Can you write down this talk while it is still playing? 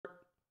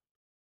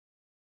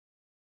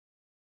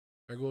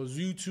There goes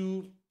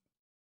YouTube.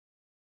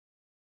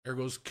 There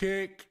goes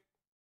Kick.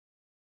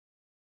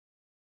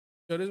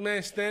 Yo, this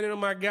man standing on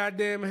my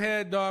goddamn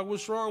head, dog.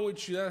 What's wrong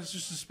with you? That's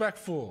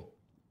disrespectful.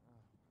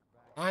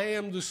 I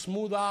am the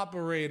smooth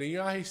operator. You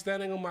know how he's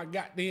standing on my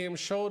goddamn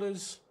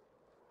shoulders?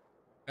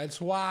 That's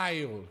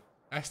wild.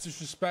 That's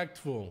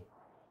disrespectful.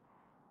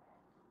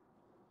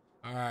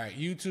 All right,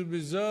 YouTube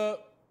is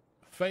up.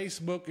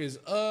 Facebook is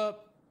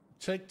up.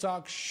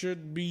 TikTok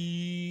should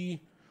be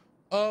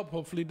up.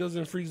 Hopefully it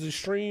doesn't freeze the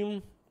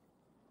stream.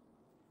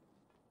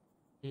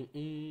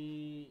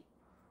 The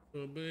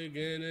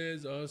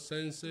beginners are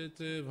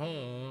sensitive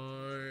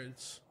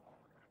hearts.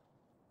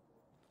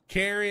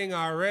 Carrying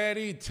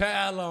already?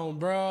 Tell them,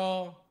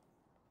 bro.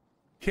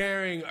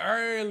 Carrying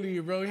early,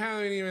 bro. We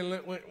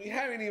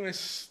haven't even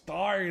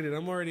started.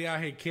 I'm already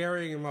out here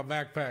carrying in my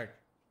backpack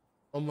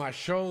on my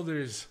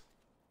shoulders.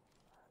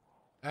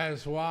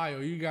 That's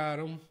wild. You got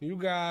him. You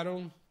got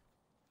him.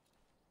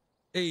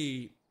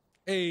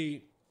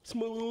 Hey,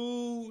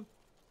 smooth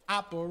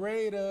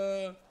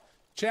operator.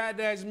 Chad,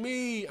 that's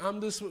me. I'm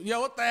this.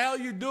 Yo, what the hell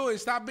you doing?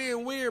 Stop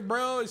being weird,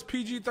 bro. It's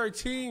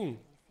PG-13.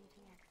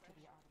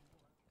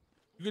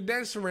 You can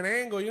dance from an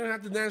angle. You don't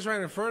have to dance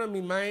right in front of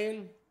me,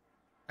 man.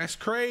 That's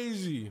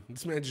crazy.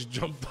 This man just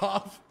jumped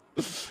off.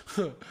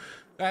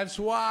 That's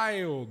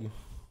wild.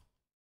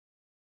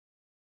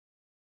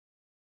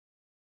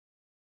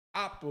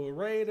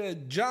 Operator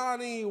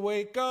Johnny,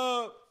 wake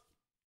up.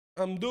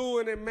 I'm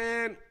doing it,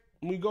 man.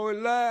 We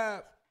going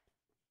live.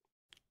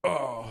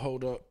 Oh,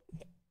 hold up.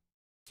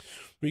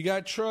 We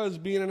got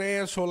Trust being an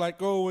asshole like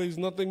always.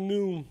 Nothing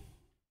new.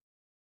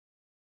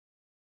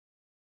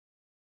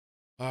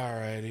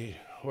 Alrighty.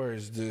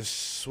 Where's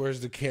this?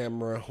 Where's the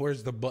camera?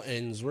 Where's the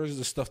buttons? Where's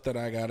the stuff that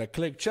I gotta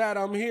click? Chat,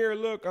 I'm here.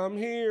 Look, I'm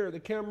here. The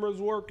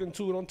camera's working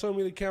too. Don't tell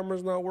me the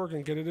camera's not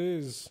working, because it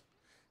is.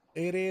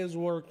 It is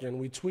working.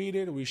 We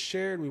tweeted, we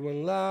shared, we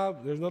went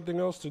live. There's nothing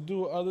else to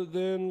do other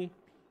than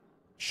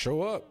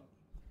show up.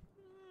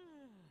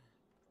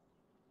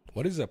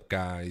 What is up,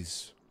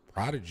 guys?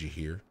 Prodigy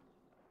here.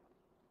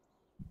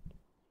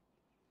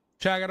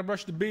 Chat, I gotta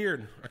brush the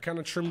beard. I kind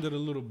of trimmed it a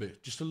little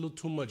bit. Just a little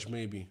too much,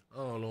 maybe. I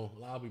don't know. A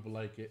lot of people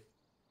like it.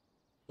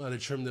 I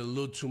trimmed it a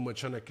little too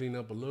much, trying to clean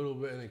up a little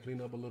bit, and then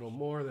clean up a little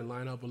more, then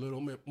line up a little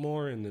bit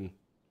more, and then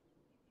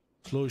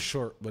it's a little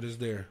short, but it's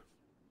there.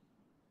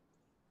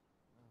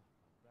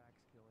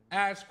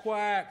 Ask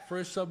Quack,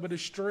 first sub of the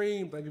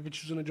stream. Thank you for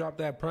choosing to drop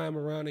that prime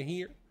around in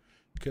here.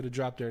 Could have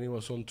dropped it anywhere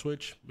else on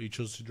Twitch, but you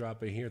chose to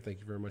drop it here. Thank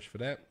you very much for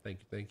that.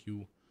 Thank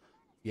you.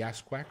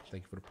 Yes, Quack.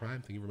 Thank you for the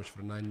prime. Thank you very much for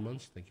the 9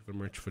 months. Thank you very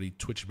much for the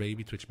Twitch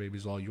baby. Twitch baby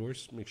is all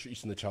yours. Make sure you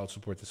send the child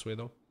support this way,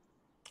 though.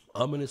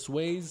 Ominous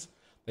Ways.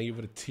 Thank you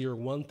for the tier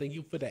 1. Thank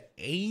you for the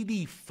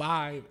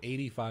 85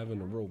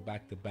 in a row,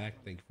 back to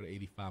back. Thank you for the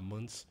 85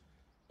 months.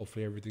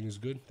 Hopefully everything is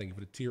good. Thank you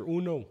for the tier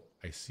 1.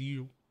 I see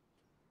you.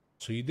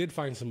 So you did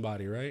find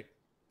somebody, right?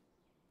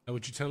 That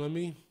what you telling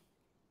me?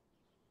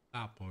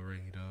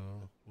 Operator.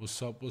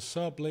 What's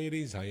up,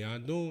 ladies? How y'all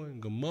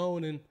doing? Good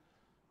morning.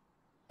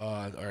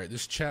 All right,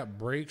 this chat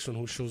breaks on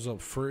who shows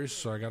up first,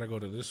 so I gotta go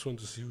to this one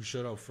to see who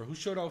showed up first. Who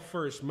showed up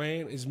first,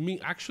 man? It's me.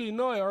 Actually,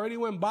 no, it already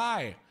went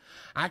by.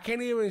 I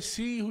can't even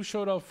see who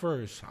showed up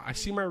first. I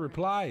see my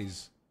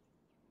replies.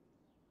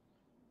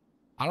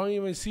 I don't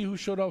even see who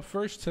showed up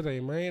first today,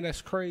 man.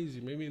 That's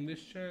crazy. Maybe in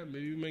this chat,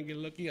 maybe we might get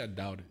lucky. I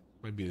doubt it.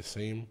 Might be the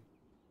same.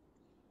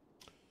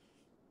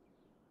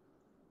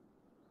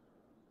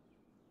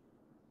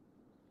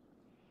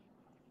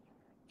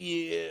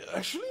 Yeah,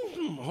 actually,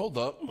 hold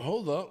up.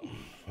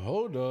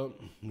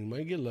 We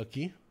might get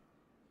lucky.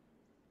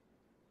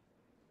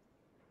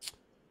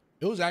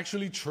 It was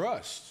actually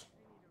Trust.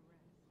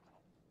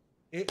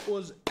 What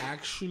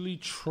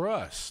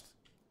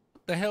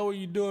the hell are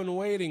you doing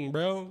waiting,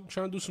 bro?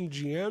 Trying to do some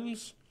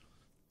GMs?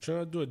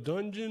 Trying to do a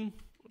dungeon?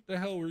 What the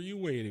hell were you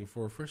waiting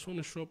for? First one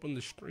to show up on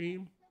the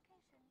stream?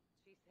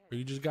 Or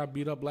you just got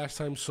beat up last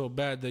time so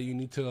bad that you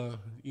need to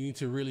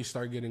really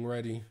start getting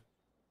ready?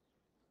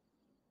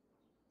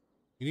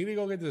 You need to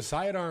go get the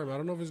sidearm. I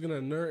don't know if it's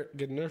going to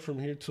get nerfed from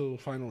here to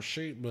final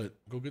shape, but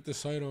go get the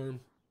sidearm.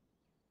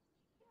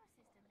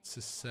 It's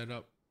just set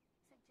up.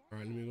 All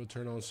right, let me go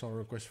turn on song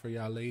request for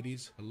y'all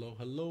ladies.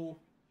 Hello.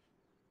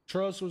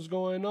 Trust, what's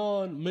going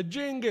on?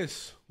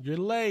 Majingus, you're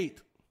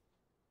late.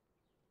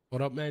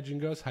 What up,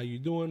 Majingus? How you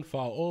doing?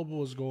 Fall Oba,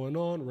 what's going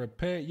on?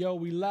 Repent, yo,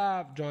 we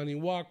live. Johnny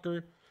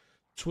Walker,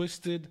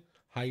 Twisted,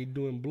 how you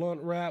doing?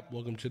 Blunt Rap,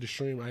 welcome to the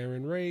stream.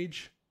 Iron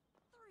Rage.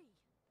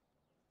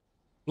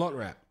 Blunt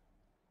Rap.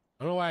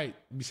 I don't know why I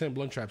be saying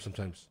Blunt Trap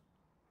sometimes.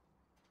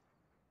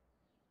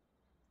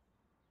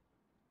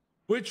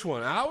 Which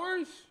one?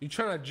 Ours? You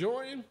trying to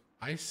join?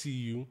 I see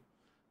you.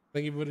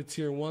 Thank you for the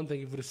tier 1. Thank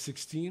you for the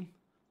 16.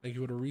 Thank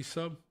you for the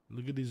resub.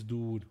 Look at this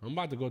dude. I'm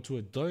about to go to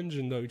a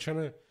dungeon though. You're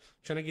trying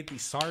to get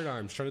these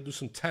sidearms. Trying to do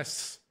some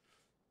tests.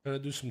 Trying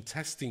to do some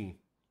testing.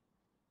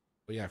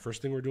 But yeah,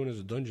 first thing we're doing is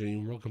a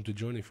dungeon. You're welcome to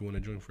join if you want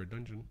to join for a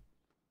dungeon.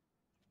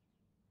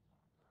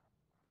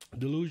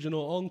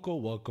 Delusional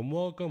Uncle,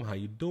 welcome. How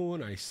you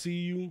doing? I see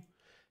you.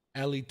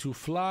 Ellie to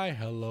Fly.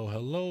 Hello,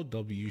 hello.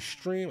 W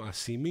Stream.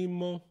 Así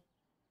mismo.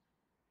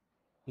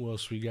 Who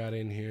else we got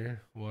in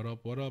here? What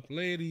up,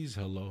 ladies?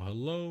 Hello,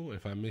 hello.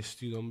 If I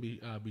missed you, don't be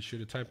sure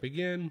to type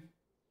again.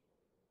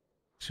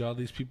 See all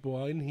these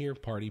people in here,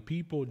 party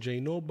people.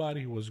 Jay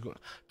Nobody was going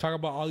talk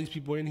about all these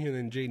people in here, and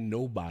then Jay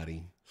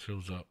Nobody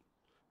shows up.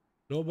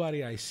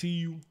 Nobody, I see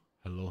you.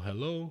 Hello,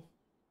 hello.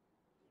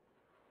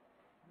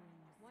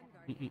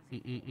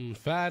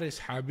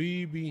 Fattest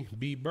Habibi,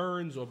 B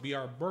Burns or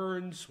BR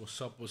Burns.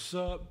 What's up? What's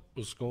up?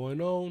 What's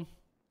going on?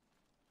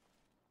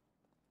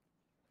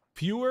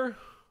 Fire.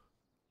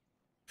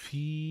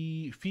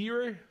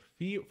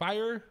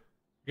 I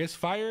guess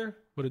fire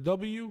with a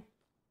W.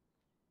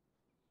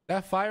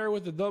 That fire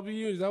with the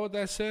W, is that what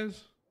that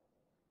says?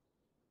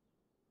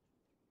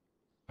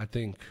 I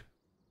think.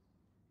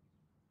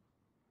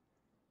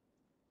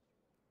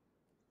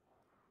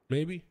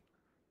 Maybe.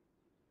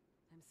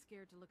 I'm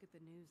scared to look at the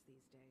news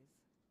these days.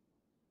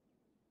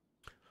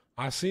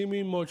 I see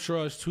me,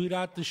 Motros. Tweet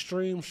out the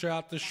stream, share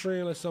out the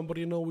stream, let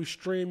somebody know we're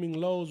streaming.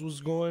 Lowe's,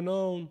 what's going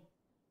on?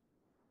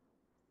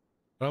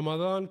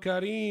 Ramadan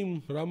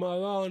Kareem.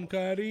 Ramadan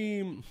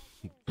Kareem.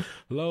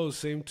 Lowe's,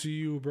 same to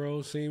you,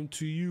 bro. Same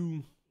to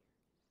you.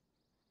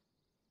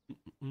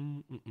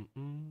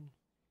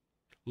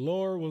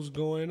 Lore, what's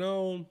going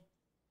on?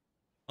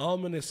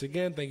 Ominous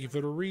again, thank you for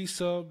the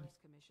resub.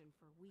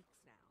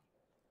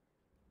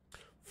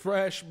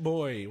 Fresh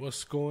boy,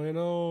 what's going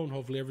on?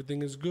 Hopefully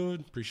everything is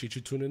good. Appreciate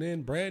you tuning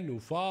in. Brand new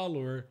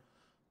follower.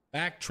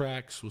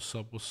 Backtracks, what's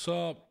up, what's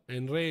up?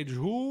 Enraged,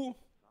 who?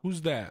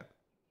 Who's that?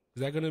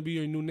 Is that gonna be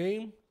your new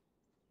name?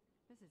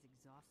 This is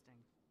exhausting.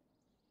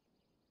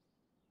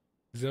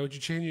 Is that what you're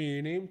changing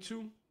your name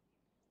to?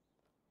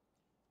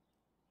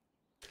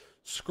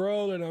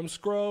 Scrolling, I'm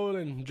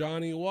scrolling.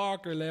 Johnny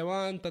Walker,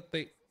 levántate.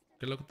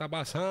 ¿Qué es lo que está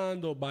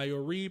pasando? Bio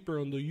Reaper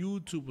on the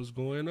YouTube, what's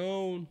going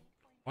on?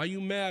 Why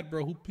you mad,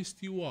 bro? Who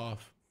pissed you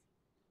off?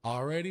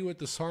 Already with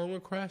the song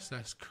request?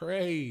 That's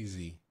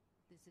crazy.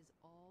 This is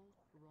all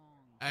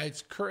wrong.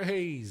 That's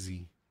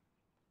crazy.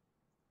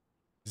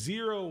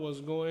 Zero,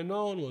 what's going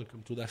on?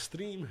 Welcome to the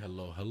stream.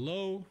 Hello,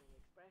 hello.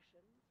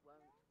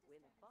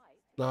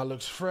 Now it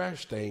looks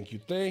fresh. Thank you,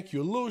 thank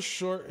you. A little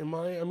short. I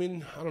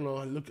mean, I don't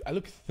know. I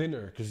look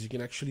thinner because you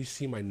can actually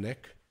see my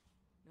neck.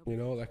 You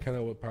know, that kind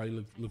of what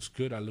probably looks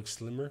good. I look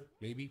slimmer,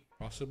 maybe,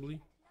 possibly.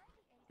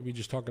 Maybe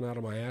just talking out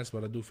of my ass,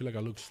 but I do feel like I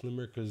look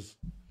slimmer because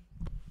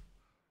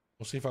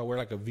we'll see if I wear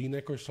like a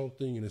V-neck or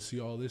something and see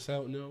all this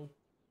out now.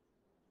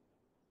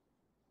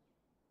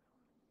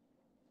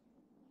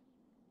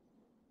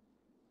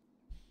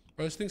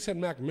 Bro, this thing said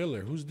Mac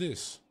Miller. Who's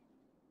this?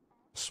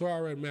 I swear I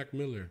read Mac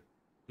Miller.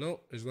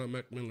 No, it's not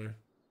Mac Miller.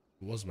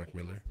 It was Mac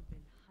Miller. Must have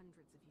been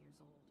hundreds of years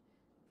old.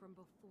 From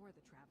before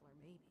the Traveler,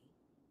 maybe.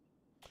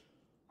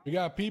 We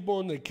got people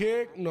on the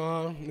kick?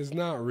 No, it's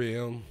not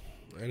real.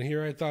 And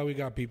here I thought we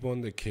got people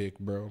on the kick,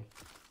 bro.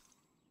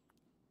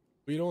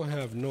 We don't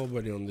have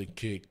nobody on the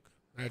kick.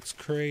 That's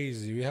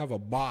crazy. We have a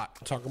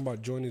bot talking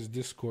about joining his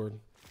Discord.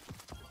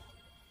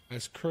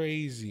 That's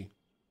crazy.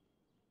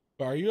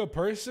 But are you a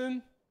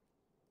person?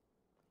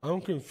 I'm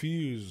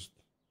confused.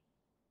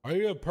 Are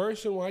you a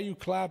person? Why are you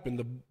clapping?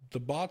 The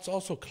bots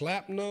also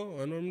clap now?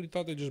 I normally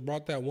thought they just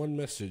brought that one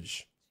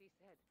message. She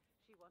said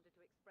she wanted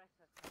to express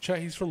herself. Chat,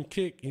 he's from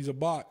Kick. He's a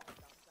bot.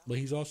 But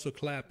he's also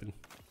clapping.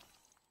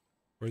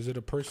 Or is it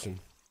a person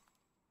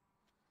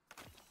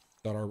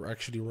that are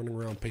actually running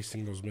around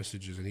pasting those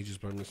messages and he just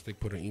by mistake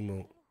put an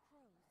emote?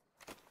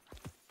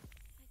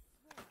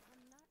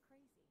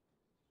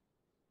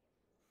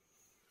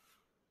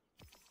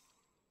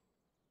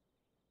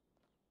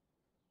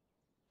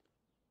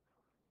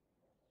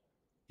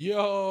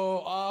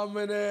 Yo,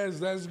 Ominous,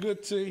 that's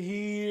good to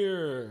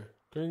hear.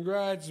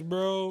 Congrats,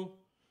 bro.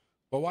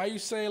 But why you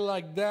say it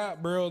like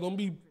that, bro? Don't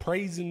be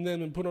praising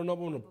them and putting them up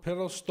on a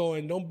pedestal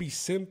and don't be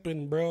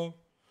simping, bro.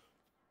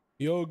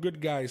 Yo,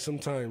 good guys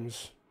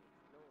sometimes.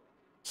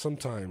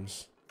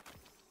 Sometimes.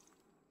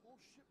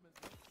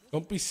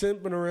 Don't be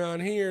simping around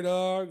here,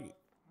 dog.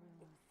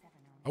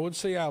 I would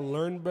say I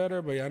learned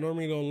better, but I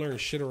normally don't learn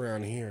shit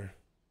around here.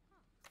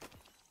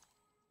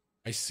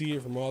 I see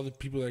it from all the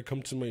people that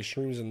come to my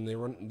streams and they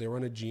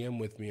run a GM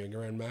with me, a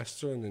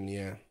Grandmaster, and then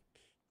yeah.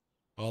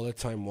 All the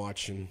time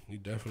watching. He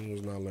definitely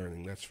was not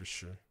learning, that's for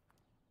sure.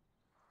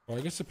 Well,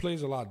 I guess it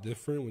plays a lot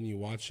different when you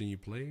watch and you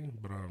play,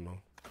 but I don't know.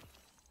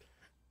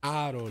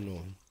 I don't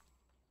know.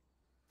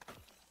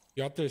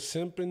 You out there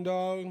simping,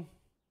 dog?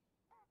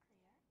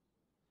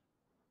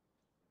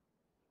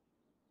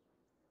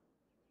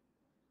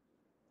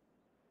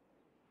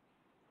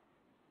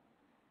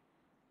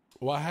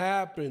 What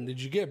happened? Did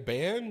you get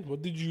banned?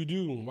 What did you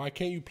do? Why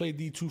can't you play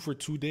D2 for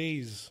 2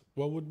 days?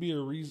 What would be a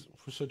reason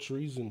for such a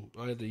reason?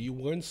 Either you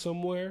went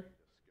somewhere,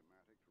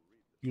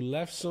 you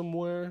left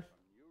somewhere.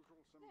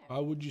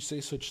 How would you say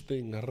such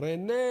thing?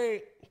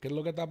 Rene, ¿qué es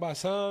lo que está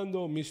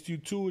pasando? Missed you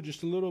too,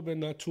 just a little bit,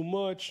 not too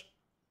much.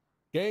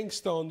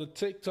 Gangsta on the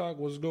TikTok,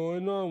 what's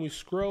going on? We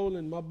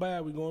scrolling, my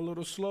bad, we going a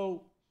little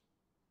slow.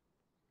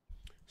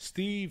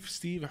 Steve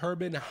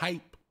Herban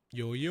Hype.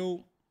 Yo,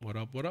 yo. What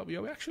up? What up?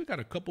 Yo, we actually got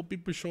a couple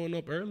people showing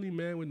up early,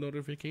 man, with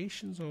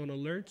notifications on,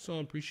 alerts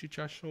on. Appreciate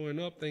y'all showing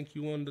up. Thank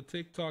you on the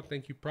TikTok.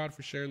 Thank you, Prod,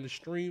 for sharing the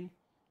stream.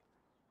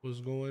 What's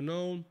going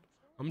on?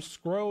 I'm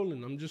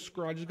scrolling. I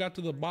just got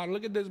to the bottom.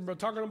 Look at this, bro.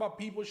 Talking about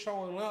people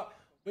showing up.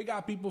 We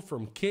got people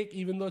from Kick,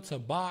 even though it's a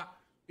bot.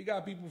 We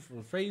got people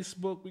from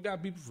Facebook. We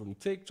got people from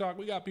TikTok.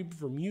 We got people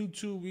from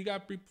YouTube. We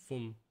got people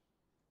from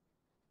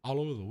all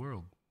over the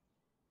world.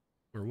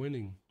 We're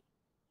winning.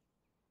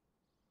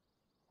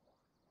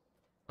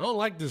 I don't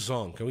like this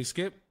song. Can we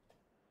skip?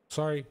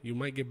 Sorry, you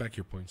might get back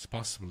your points,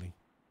 possibly.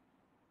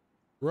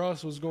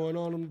 Russ, what's going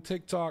on the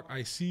TikTok?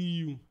 I see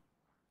you.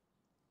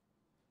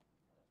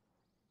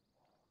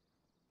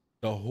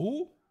 The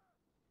who?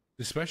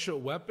 The special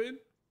weapon?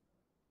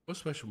 What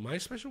special? My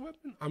special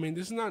weapon? I mean,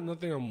 this is not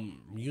nothing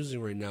I'm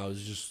using right now.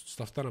 It's just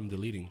stuff that I'm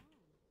deleting.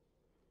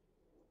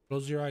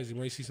 Close your eyes. You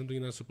might see something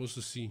you're not supposed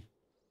to see.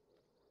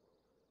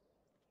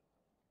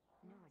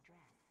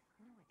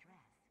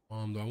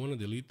 Do I want to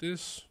delete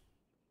this?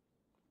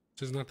 It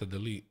says not to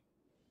delete.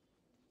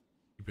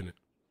 Keeping it.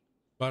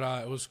 But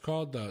it was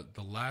called the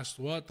last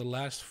what? The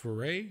last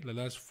foray? The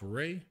last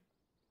foray?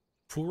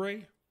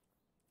 Foray?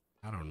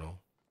 I don't know.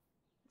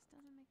 This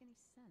doesn't make any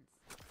sense.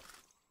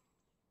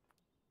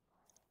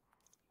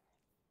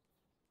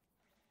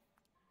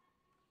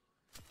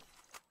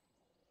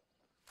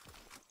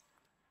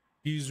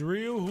 He's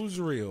real? Who's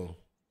real?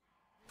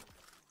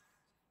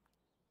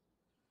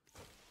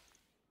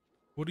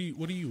 What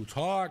are you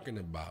talking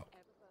about?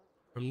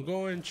 I'm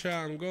going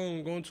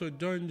to a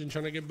dungeon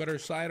trying to get better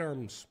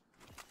sidearms.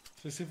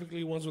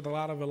 Specifically ones with a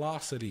lot of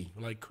velocity,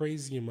 like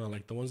crazy amount,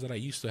 like the ones that I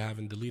used to have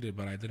and deleted,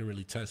 but I didn't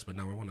really test, but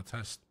now I want to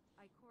test.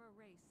 Ikora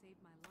Ray saved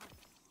my life.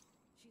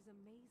 She's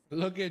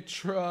amazing. Look at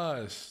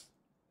Trust.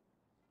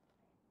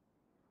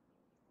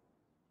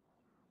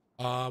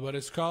 But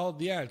it's called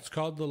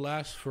The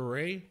Last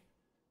Foray. You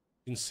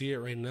can see it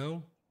right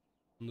now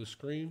on the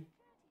screen.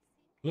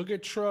 Look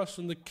at Trust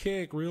on the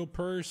Kick, real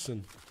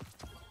person.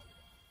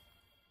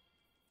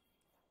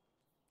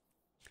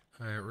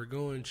 All right, we're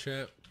going,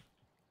 chat.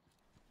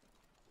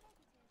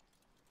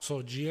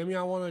 So GM,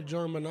 y'all want to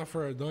join enough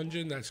for a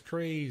dungeon? That's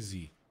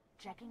crazy.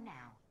 Checking now.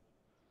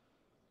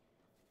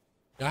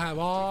 You have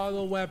all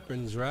the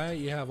weapons, right?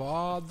 You have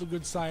all the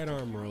good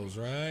sidearm rolls,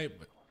 right?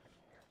 But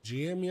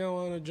GM, y'all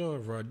want to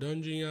join for a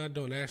dungeon? Y'all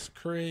don't. That's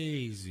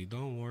crazy.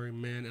 Don't worry,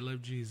 man.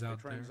 LFG's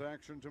out there.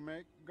 Transaction to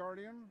make,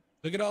 Guardian?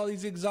 Look at all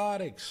these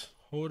exotics.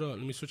 Hold on.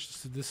 Let me switch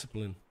this to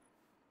discipline.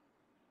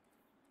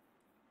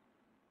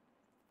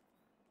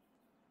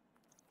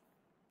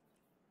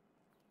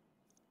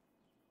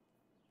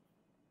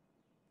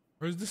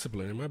 Where's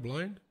discipline? Am I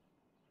blind?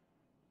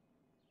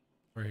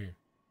 Right here.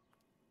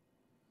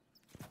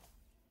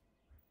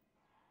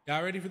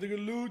 Y'all ready for the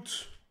good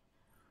loot?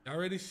 Y'all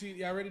ready to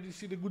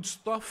see the good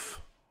stuff?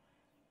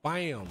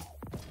 Bam.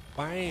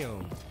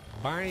 Bam.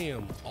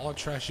 Bam. All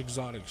trash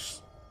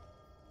exotics.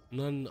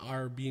 None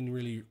are being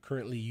really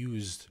currently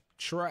used.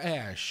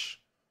 Trash.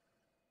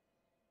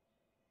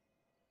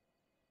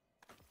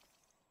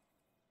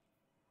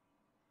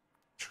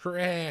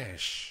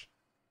 Trash.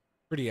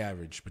 Pretty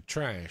average, but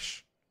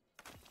trash.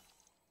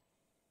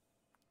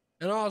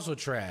 And also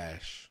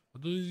trash.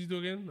 What does he do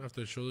again?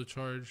 After shoulder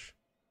charge.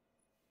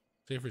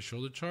 Say for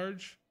shoulder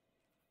charge?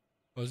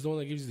 Oh, it's the one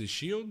that gives you the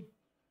shield?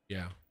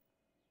 Yeah.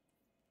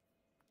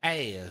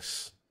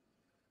 Ass.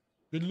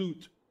 Good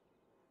loot.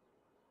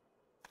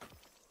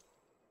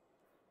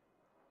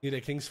 Need a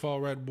King's Fall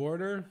red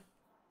border?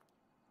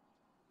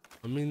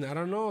 I mean, I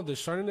don't know. They're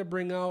starting to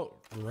bring out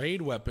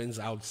raid weapons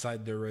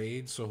outside the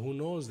raid. So who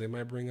knows? They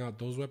might bring out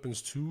those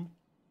weapons too.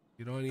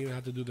 You don't even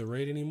have to do the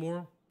raid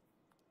anymore.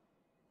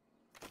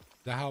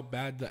 Is that how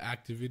bad the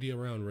activity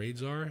around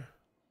raids are?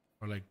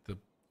 Or like the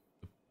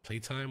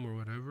playtime or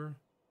whatever?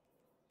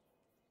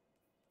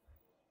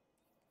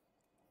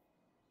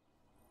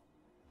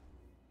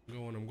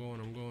 I'm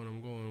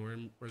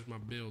going. Where's my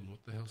build? What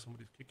the hell?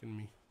 Somebody's kicking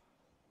me.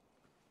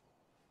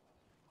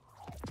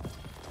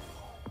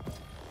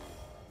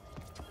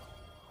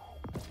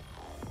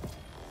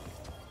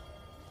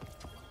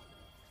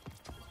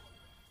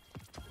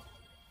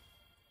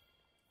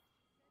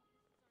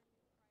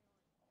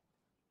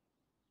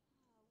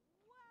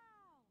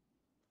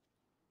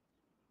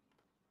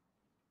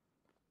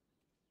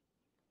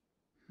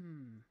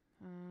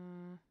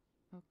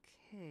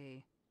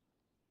 Okay.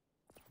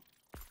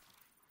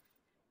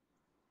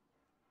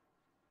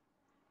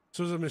 This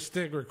was a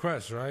mistake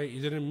request, right?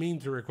 You didn't mean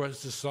to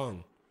request this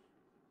song.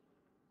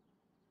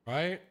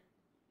 Right?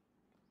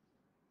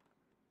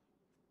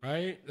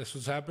 Right? That's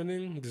what's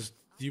happening? Just,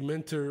 you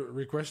meant to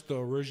request the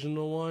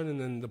original one and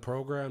then the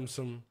program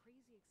some...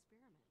 Crazy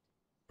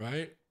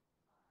experiment. Right?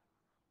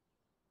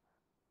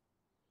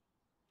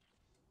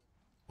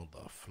 Oh,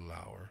 the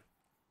flower.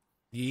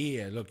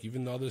 Yeah, look,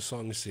 even the other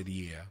song said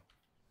yeah.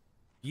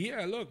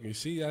 Yeah, look, you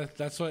see,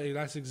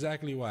 that's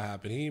exactly what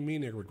happened. He didn't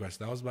mean to request.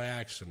 That was by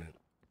accident.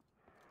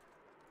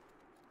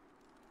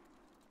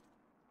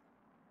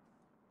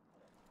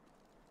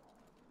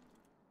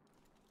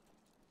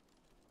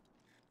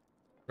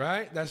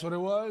 Right? That's what it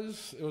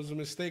was. It was a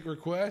mistake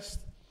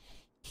request.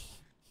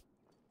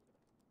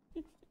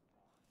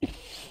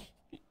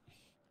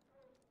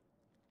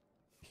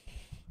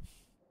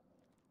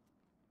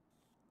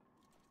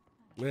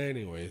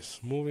 Anyways,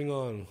 moving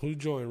on. Who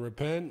joined?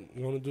 Repent?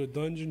 You want to do a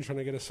dungeon? Trying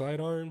to get a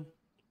sidearm?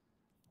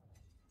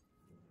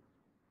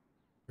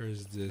 Or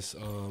is this?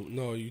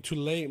 No, you too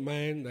late,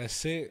 man.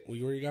 That's it.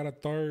 We already got a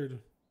third.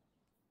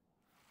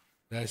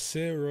 That's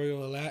it,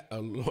 Royal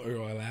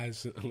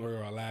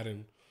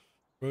Aladdin.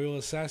 Royal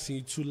Assassin,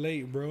 you too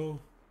late, bro.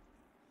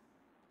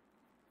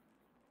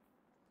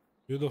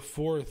 You're the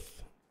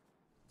fourth.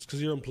 It's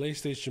because you're on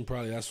PlayStation,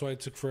 probably. That's why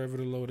it took forever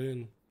to load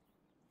in.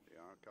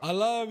 I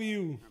love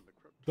you.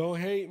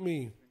 Don't hate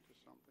me.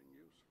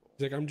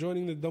 It's like, I'm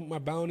joining to dump my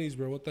bounties,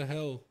 bro. What the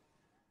hell?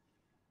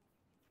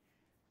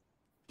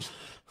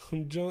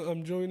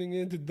 I'm joining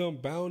in to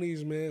dump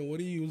bounties, man.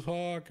 What are you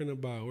talking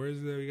about? Where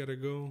is that? We gotta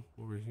go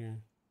over here.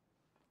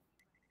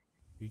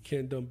 You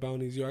can't dump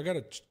bounties. Yo, I got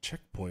a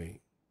checkpoint.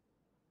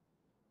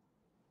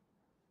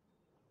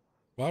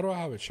 Why do I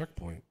have a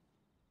checkpoint?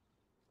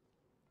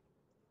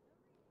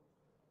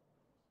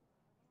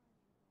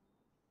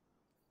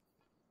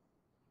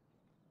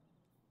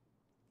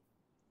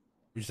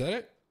 You said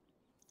it?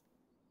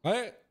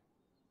 What?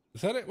 You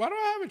said it? Why do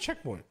I have a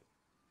checkpoint?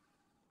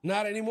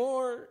 Not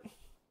anymore.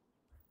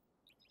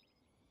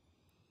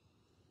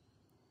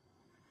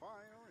 Fire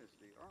is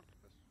the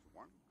Archivist's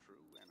one true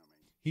enemy.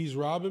 He's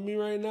robbing me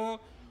right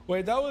now?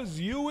 Wait, that was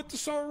you with the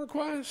song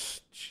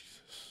request? Jesus.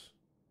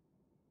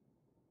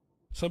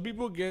 Some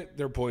people get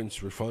their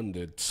points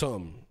refunded.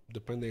 Some,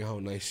 depending how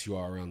nice you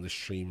are around the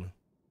stream.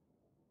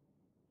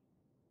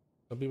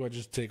 Some people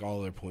just take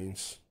all their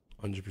points,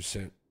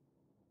 100%.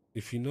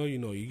 If you know, you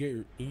know. You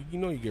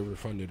get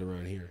refunded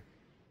around here.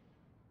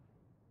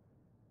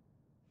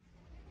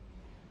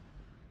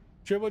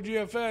 Triple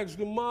GFX,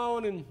 good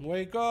morning.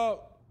 Wake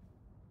up.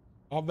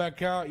 I'll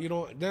back out. You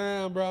don't.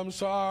 Damn, bro. I'm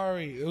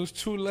sorry. It was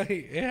too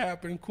late. It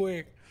happened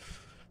quick.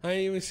 I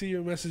didn't even see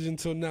your message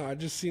until now. I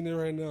just seen it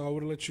right now. I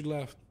would have let you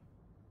left.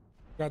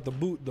 Got the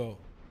boot though.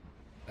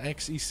 The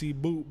XEC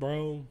boot,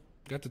 bro.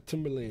 Got the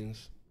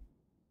Timberlands.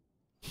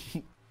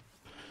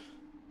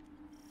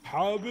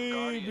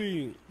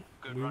 Habibi.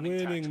 Good We're running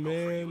winning, tactical for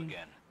you man.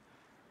 again.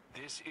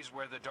 This is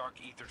where the Dark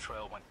Ether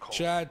Trail went cold.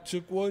 Chad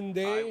took one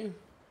day.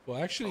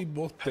 Well, actually,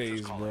 both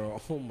days,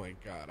 bro. Oh my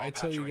God! I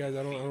tell you guys,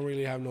 I don't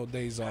really have no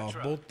days off.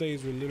 Both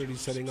days we're literally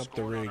setting up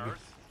the rig.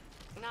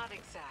 Not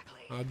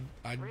exactly.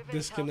 I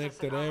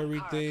disconnected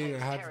everything. I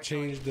had to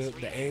change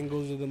the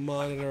angles of the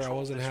monitor. I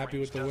wasn't happy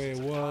with the way it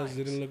was.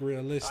 It didn't look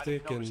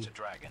realistic, and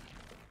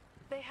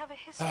They have a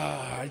history.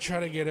 I try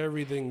to get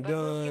everything But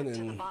we'll done, get to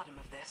the and bottom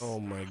of this. oh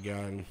my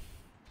God,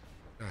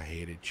 I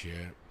hated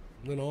shit.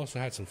 Then I also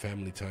had some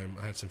family time.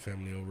 I had some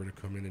family over to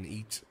come in and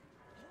eat.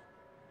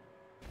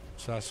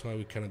 So that's why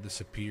we kind of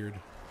disappeared.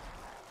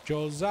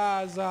 Joe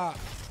Zaza.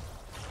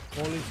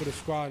 Only for the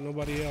squad,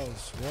 nobody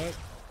else. What?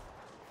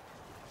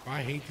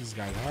 I hate these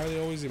guys. How are they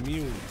always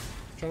immune?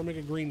 I'm trying to make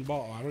a green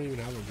ball. I don't even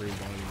have a green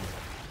ball anymore.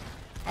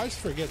 I just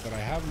forget that I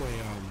have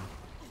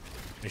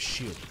my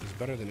shield. It's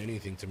better than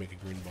anything to make a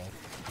green ball.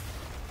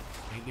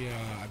 Lately,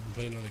 I've been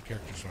playing other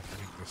characters, so I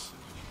forget this.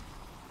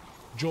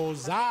 Joe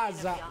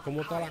Zaza.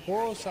 ¿Cómo está la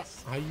cosa?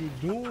 How you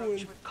doing?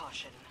 Approach with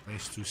caution.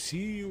 Nice to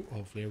see you.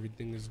 Hopefully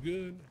everything is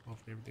good.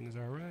 Hopefully everything is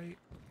alright.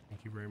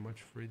 Thank you very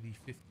much for the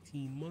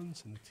 15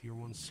 months and the tier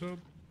 1 sub.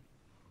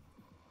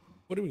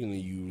 What are we going to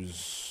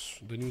use?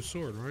 The new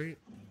sword, right?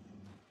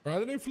 Or I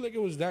didn't feel like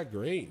it was that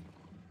great.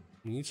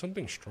 We need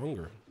something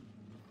stronger.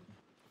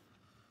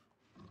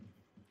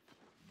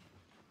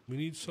 We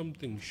need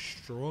something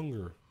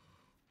stronger.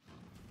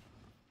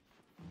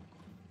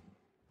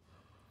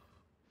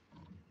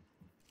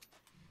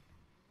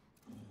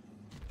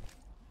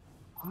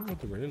 I don't know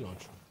what the grenade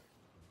launcher.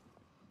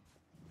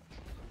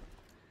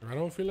 I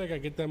don't feel like I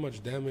get that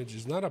much damage.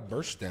 It's not a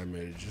burst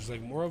damage. It's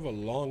like more of a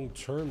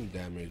long-term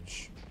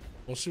damage.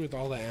 Mostly with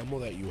all the ammo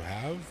that you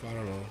have. I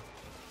don't know.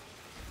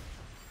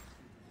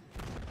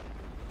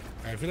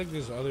 I feel like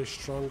there's other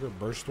stronger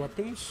burst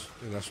weapons.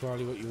 And that's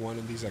probably what you want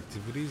in these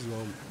activities. You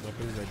want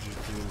weapons that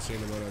just do the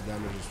insane amount of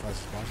damage as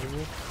fast as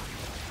possible.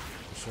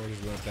 The sword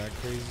is not that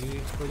crazy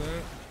for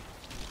that.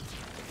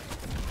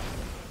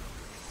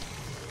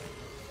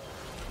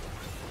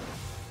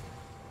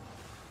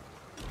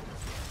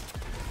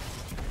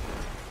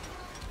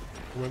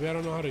 Maybe I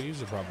don't know how to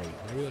use it properly.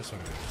 Maybe that's what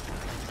it is.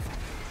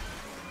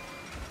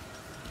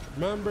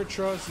 Remember,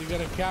 Trust, you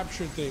gotta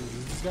capture things.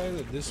 Is this guy in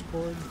the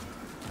Discord?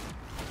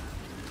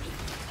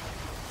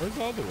 Where's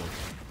the other one?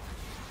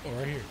 Oh,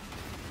 right here.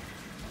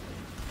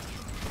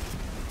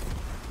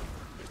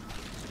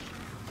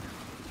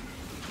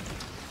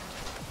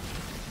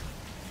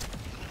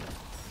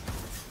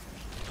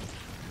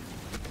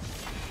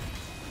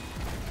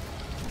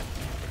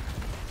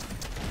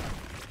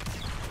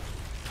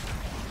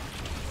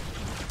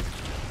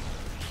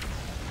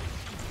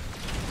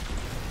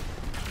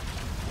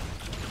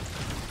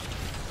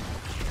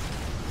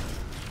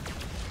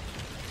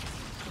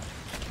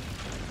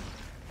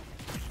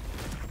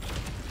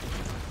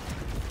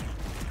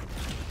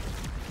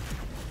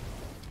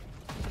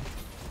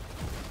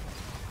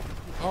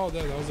 Oh,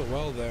 that was a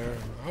well there.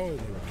 I would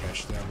never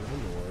catch that one.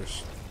 I'm the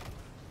worst.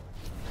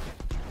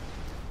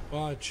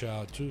 Watch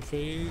out,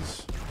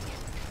 Two-Phase.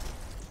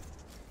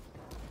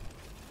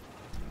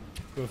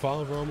 Been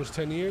following for almost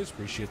 10 years.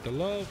 Appreciate the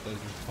love. Thank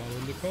you for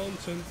following the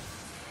content.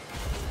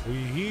 We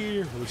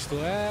here. We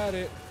still at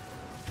it.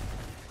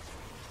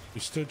 We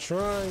still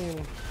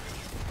trying.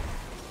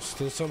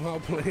 Still somehow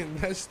playing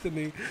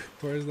Destiny.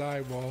 Where's the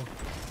eyeball?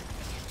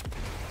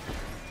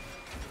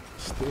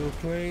 Still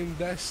playing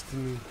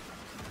Destiny.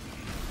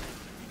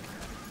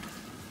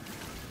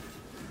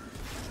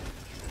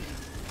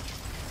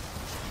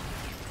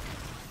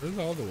 Where's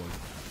the other one?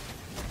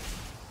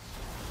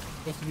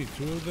 Supposed to be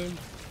two of them?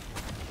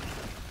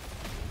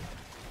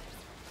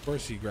 Of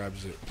course he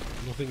grabs it.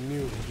 Nothing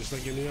new, just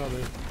like any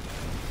other.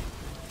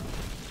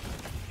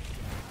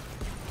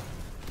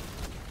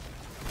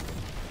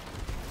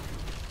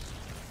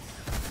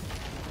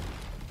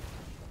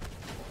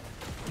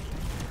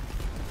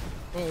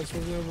 Oh, this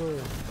was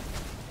never...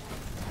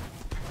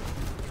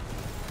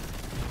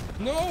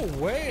 No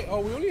way! Oh,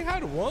 we only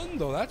had one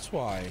though, that's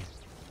why.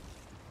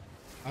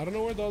 I don't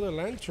know where the other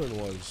lantern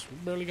was. We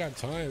barely got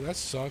time. That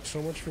sucks.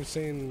 So much for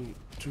saying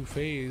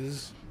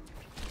Two-Phase.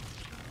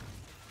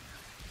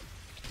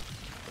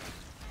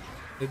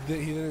 He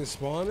didn't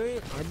spawn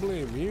it? I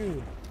blame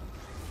you.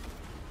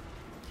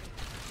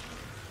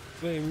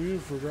 Blame you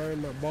for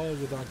grabbing my balls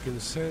without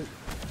consent.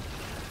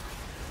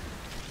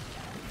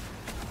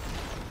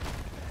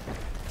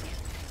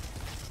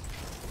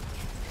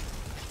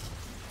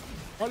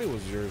 Probably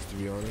was yours, to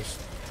be honest.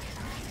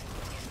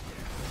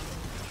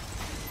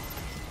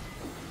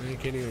 Man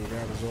can't even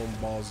grab his own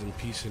balls in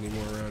peace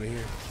anymore around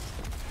here.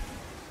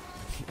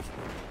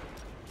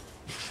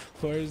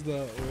 Where's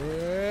the...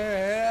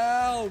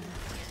 Help!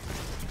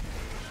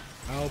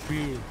 I help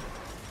you.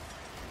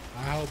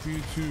 I help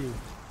you too.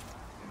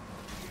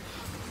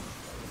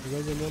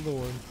 There's another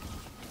one.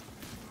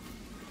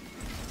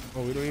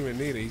 Oh, we don't even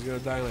need it. He's gonna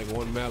die in like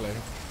one melee.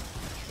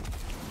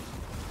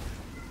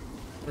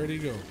 Where'd he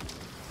go?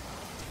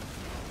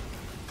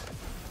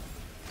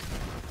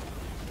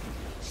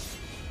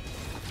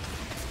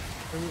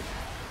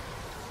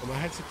 I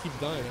had to keep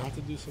dying. I have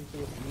to do something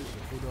with the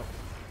music. Hold up.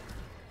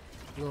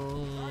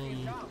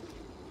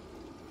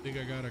 I think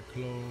I gotta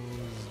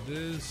close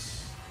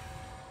this.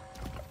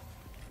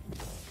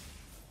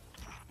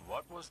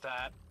 What was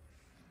that?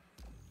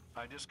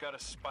 I just got a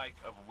spike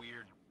of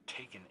weird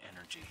taken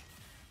energy.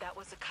 That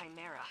was a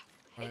chimera.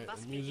 Alright,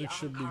 the music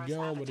should be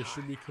gone, but it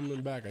should be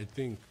coming back, I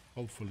think.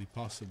 Hopefully,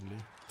 possibly.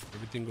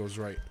 Everything goes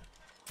right.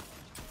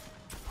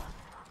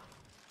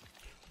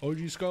 OG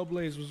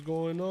Skullblaze, what's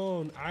going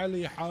on?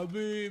 Ali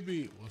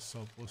Habibi. What's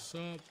up? What's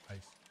up?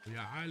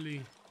 Yeah,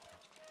 Ali.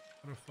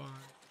 Spotify.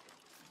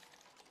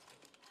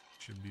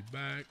 Should be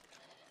back.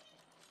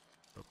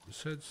 Up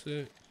this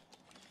headset.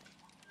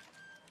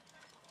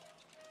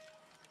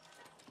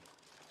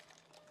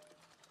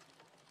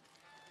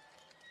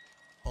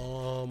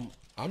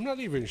 I'm not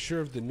even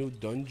sure if the new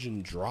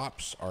dungeon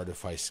drops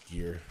Artifice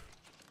gear.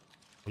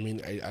 I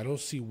mean, I don't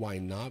see why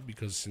not,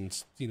 because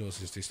since, you know,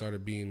 since they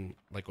started being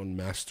like on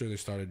Master, they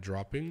started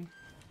dropping.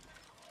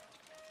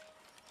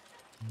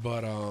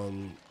 But I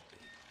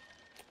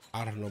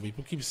don't know.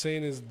 People keep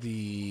saying is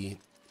the,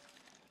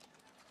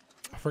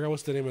 I forgot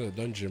what's the name of the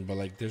dungeon, but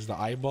like there's the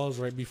eyeballs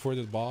right before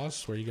the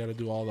boss where you got to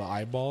do all the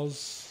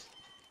eyeballs.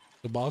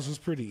 The boss is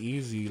pretty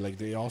easy. Like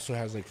they also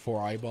has like 3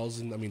 eyeballs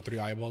in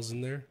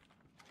there.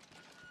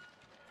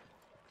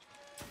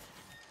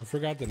 I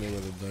forgot the name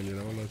of the dungeon.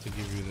 I would love to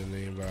give you the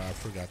name, but I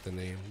forgot the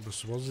name. But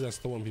supposedly that's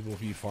the one people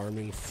be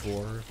farming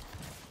for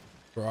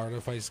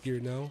Artifice gear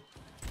now.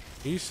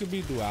 It used to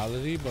be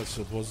duality, but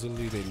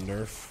supposedly they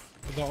nerf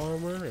the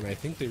armor, and I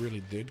think they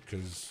really did,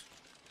 because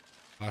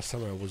last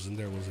time I was in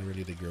there, it wasn't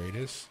really the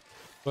greatest.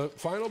 But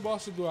final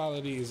boss of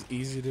duality is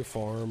easy to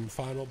farm.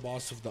 Final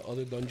boss of the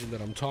other dungeon that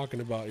I'm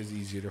talking about is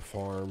easier to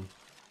farm.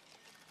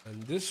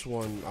 And this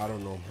one, I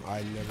don't know.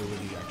 I never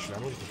really actually, I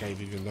don't think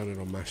I've even done it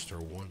on Master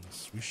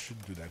once. We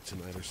should do that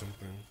tonight or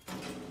something. I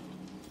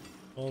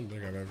don't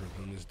think I've ever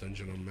done this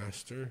dungeon on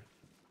Master.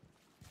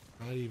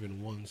 Not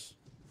even once.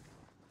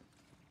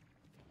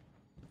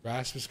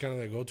 Grasp is kind of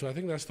the go-to. I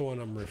think that's the one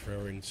I'm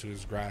referring to,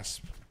 is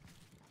Grasp.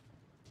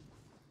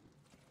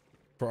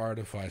 For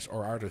Artifice,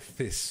 or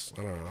Artifice.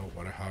 I don't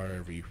know,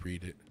 however you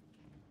read it.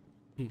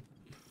 I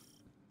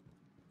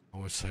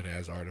always said it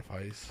as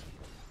Artifice.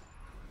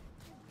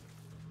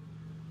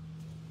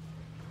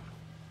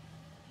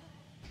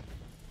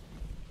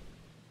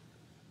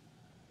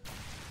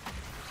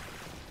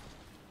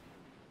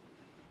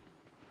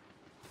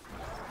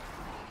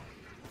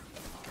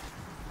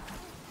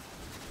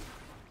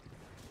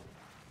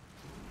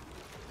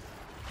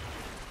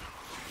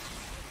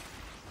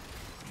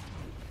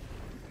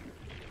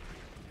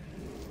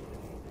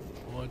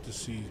 To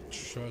see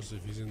Trust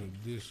if he's in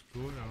the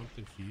Discord. I don't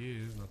think he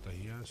is. Not that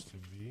he has to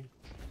be.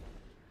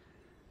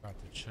 Got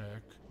to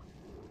check.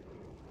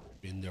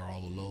 Been there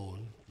all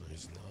alone. No,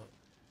 he's not.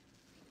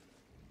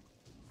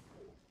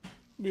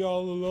 Be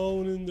all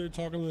alone in there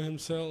talking to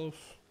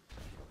himself.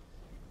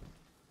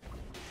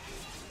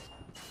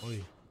 Oy.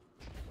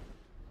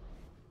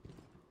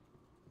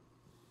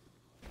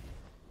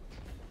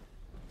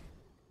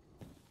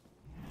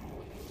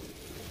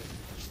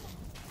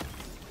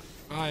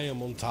 I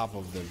am on top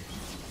of them.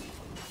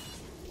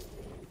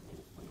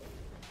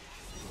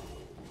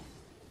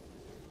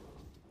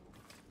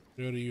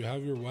 Yo, do you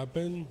have your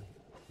weapon?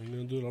 Are you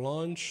gonna do the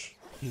launch?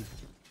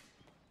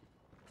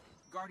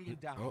 Guardian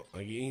down. Oh, I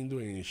ain't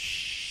doing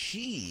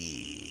shit.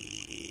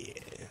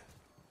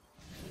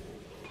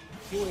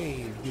 You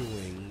ain't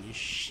doing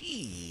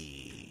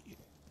shit.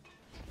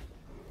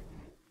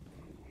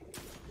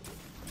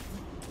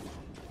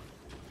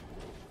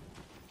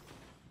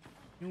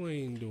 You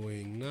ain't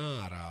doing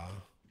nada.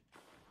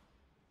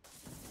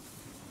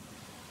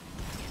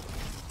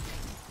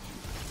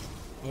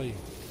 Oy.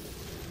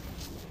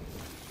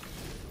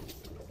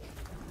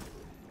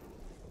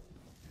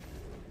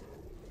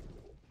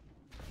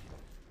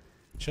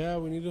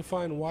 Chat, we need to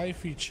find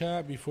wifey,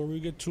 chat, before we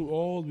get too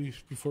old,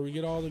 before we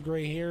get all the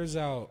gray hairs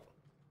out.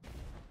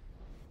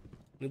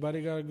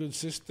 Anybody got a good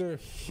sister?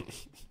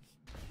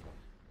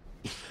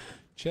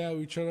 Chat,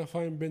 we trying to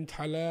find Bint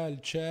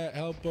Halal. Chat,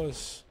 help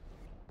us.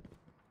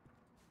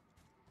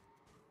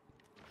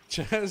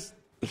 Chat,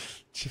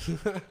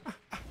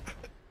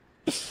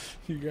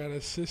 you got a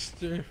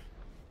sister?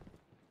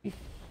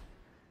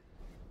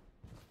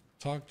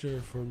 Talk to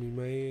her for me,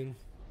 man.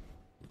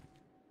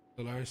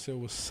 Tell her I said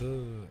what's up.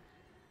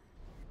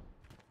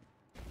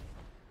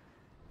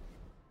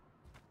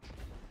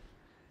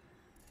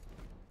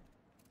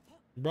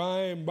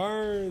 Brian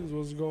Burns,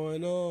 what's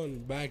going on?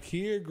 Back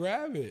here,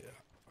 grab it.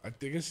 I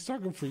think he's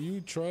talking for you,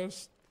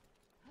 Trust.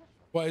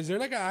 What, is there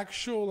like an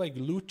actual like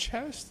loot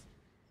chest?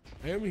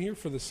 I am here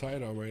for the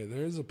sidearm, right?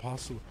 There is a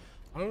possible.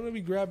 I don't want to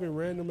be grabbing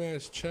random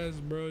ass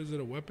chests, bro. Is it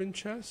a weapon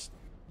chest?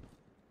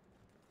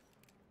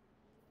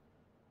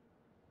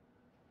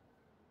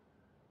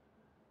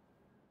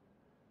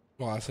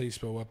 Well, that's how you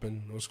spell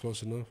weapon. That was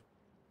close enough.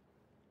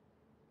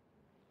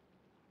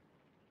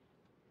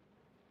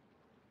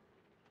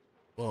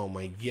 Oh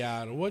my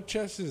god, what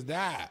chest is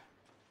that?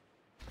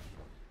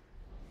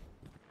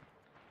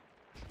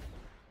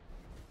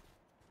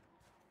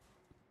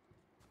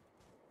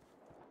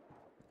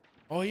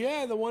 Oh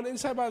yeah, the one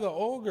inside by the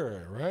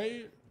ogre,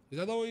 right? Is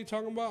that the one you're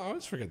talking about? I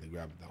always forget to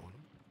grab that one.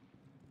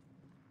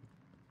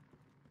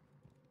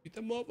 Get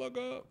the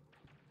motherfucker up.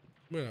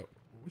 Wait,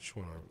 which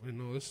one? Wait,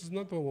 no, this is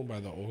not the one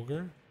by the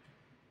ogre.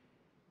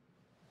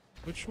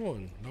 Which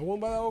one? The one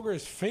by the ogre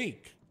is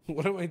fake.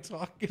 What am I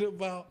talking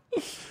about?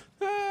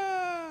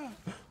 Ah!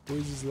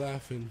 Boy's just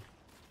laughing.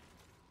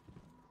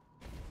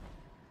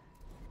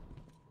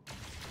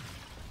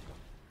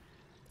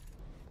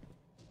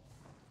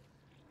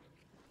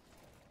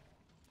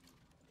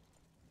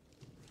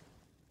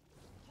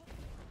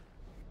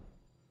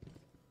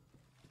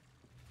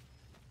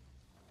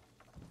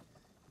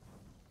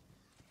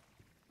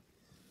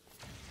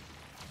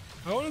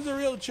 I wanted the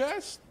real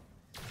chest.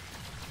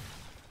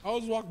 I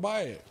always walk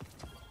by it.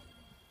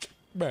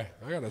 Bruh,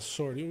 I got a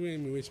sword. You made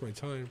me waste my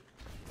time.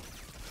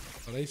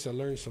 But at least I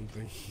learned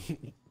something.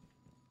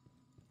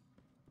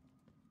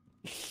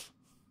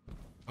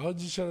 I was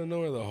just trying to know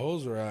where the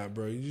holes were at,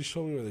 bro. You just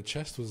showed me where the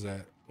chest was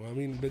at. Well, I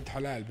mean, bint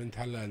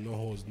halal, no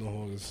holes, no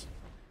holes.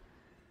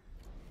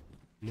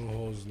 No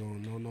holes,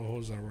 no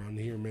holes around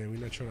here, man.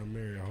 We're not trying to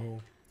marry a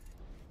hoe.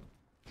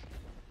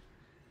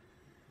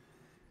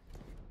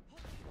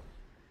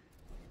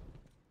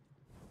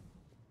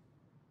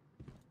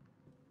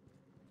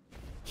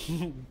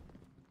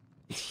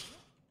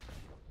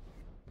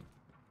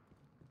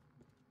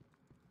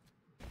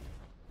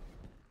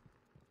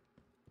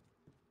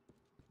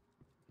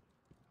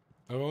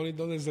 I've only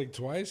done this like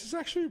twice. It's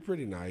actually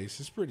pretty nice.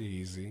 It's pretty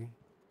easy.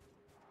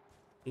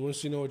 And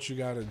once you know what you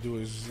gotta do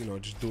is, you know,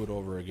 just do it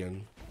over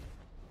again.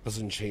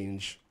 Doesn't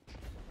change.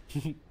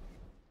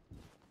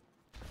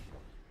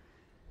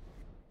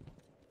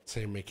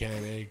 Same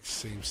mechanics,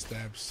 same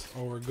steps.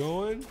 Oh, we're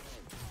going?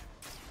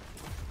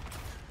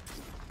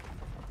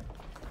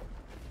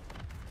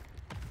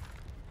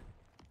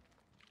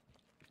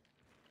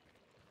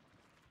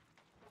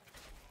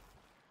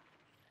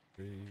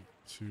 Three,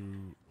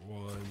 two,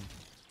 one.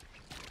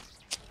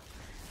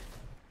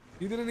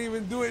 He didn't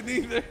even do it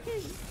neither.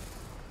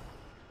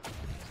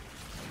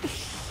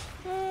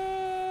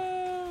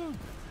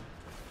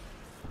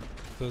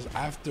 So it's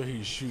after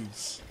he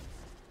shoots.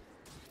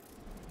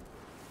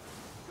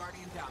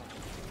 Guardian down.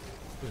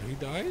 Wait, he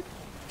died?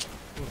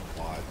 What a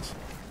bot.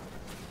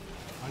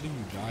 How do you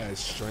die as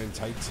Strand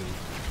Titan?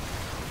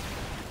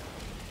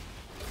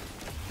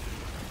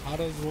 How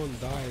does one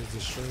die as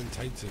the Strand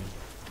Titan?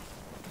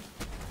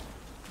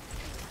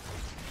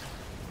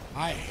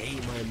 I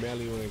hate my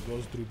melee when it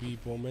goes through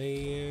people,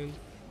 man.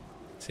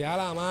 Sea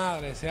la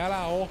madre, sea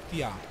la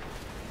hostia.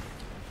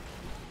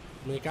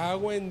 Me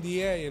cago en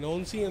 10, en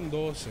 11 y en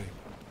 12.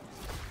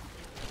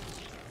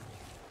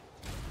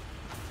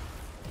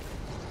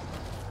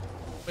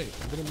 Wait,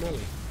 I did a melee.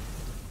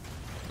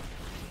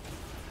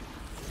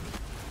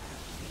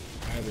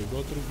 Either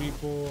go through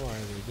people,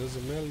 either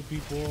doesn't melee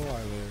people,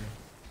 either...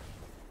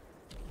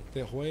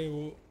 Este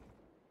juego...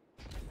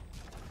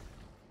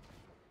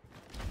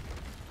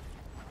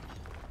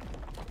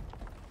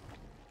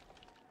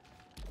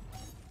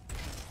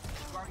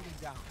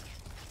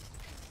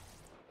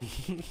 Oh,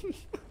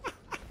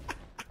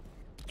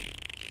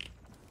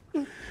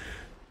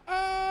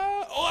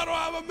 I don't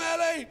have a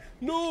melee.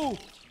 No.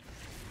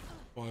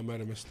 Oh, I might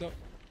have messed up.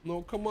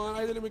 No, come on.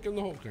 I didn't make it in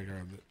the hole. Okay, I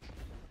grabbed it.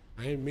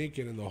 I didn't make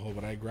it in the hole,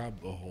 but I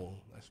grabbed the hole.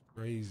 That's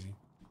crazy.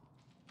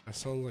 That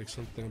sounds like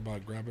something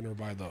about grabbing her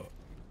by the...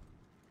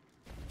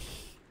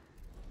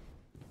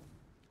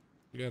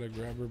 You gotta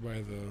grab her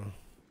by the...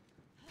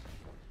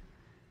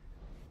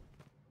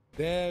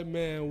 Damn,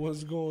 man,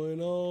 what's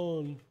going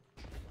on?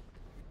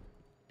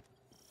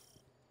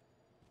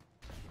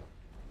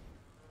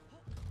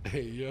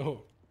 Hey,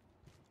 yo.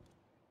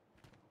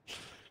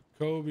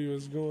 Kobe,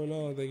 what's going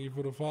on? Thank you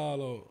for the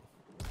follow.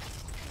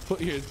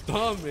 Put your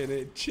thumb in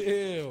it.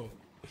 Chill.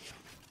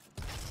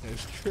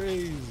 That's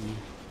crazy.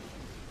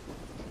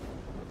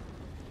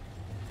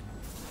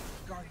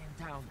 Guardian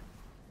down.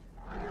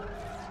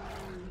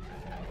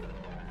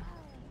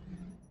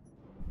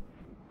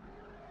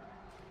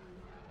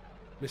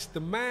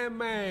 Mr.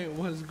 Man,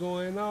 what's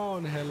going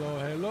on? Hello,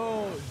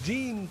 hello.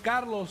 Jean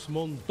Carlos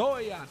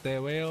Montoya, te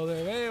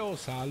veo.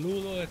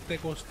 Saludos desde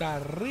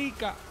Costa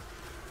Rica.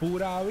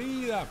 Pura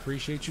vida.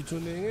 Appreciate you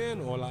tuning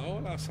in.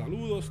 Hola,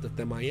 saludos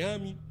desde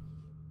Miami.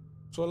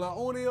 Son las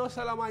 1:02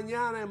 de la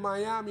mañana en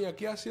Miami,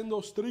 aquí haciendo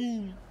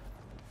stream.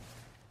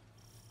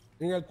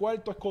 En el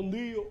cuarto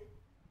escondido.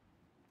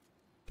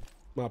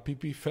 My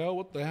pee fell.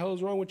 What the hell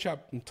is wrong with y'all?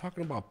 I'm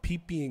talking about pee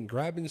and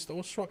grabbing stuff.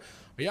 What's wrong?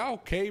 Are y'all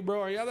okay,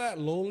 bro? Are y'all that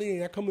lonely and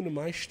y'all coming to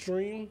my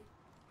stream?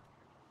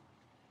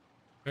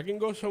 I can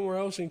go somewhere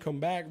else and come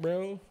back,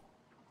 bro.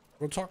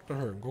 Go talk to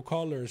her. Go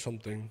call her or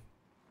something.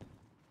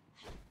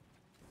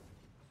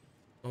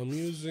 I'm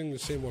using the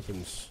same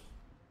weapons.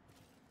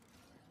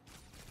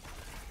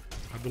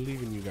 I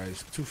believe in you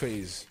guys.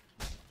 2-phase.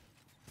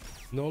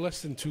 No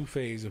less than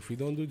 2-phase. If we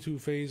don't do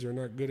 2-phase, we're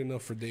not good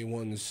enough for day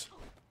ones.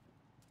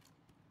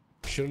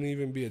 Shouldn't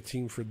even be a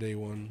team for day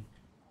one.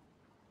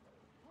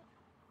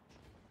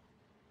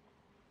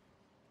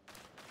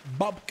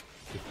 Bubk.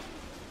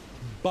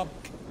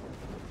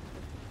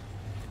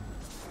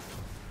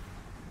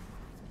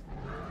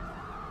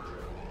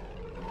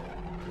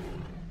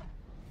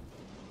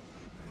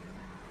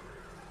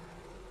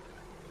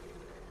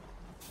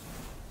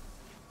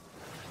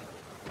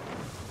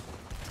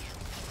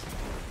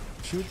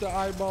 Shoot the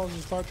eyeballs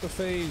and start the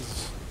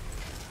phase.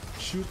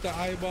 Shoot the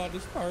eyeball to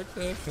start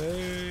the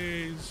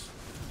phase.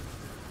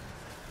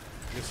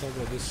 Guess I'll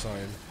go this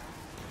side.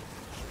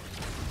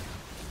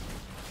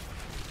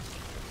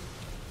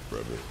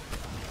 Grab it.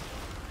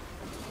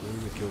 I'm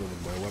gonna kill him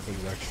with my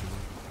weapons, actually.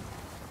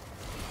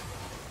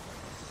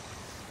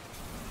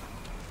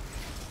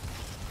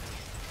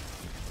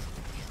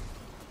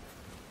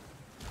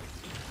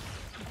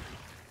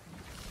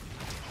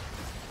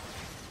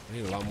 I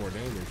need a lot more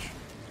damage.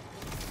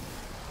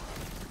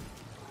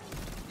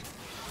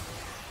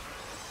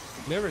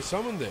 Never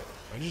summoned it.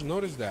 I just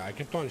noticed that. I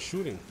kept on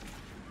shooting.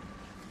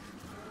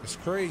 It's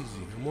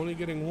crazy. I'm only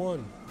getting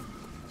one.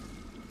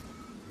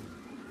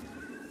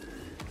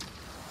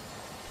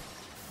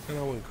 And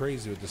I went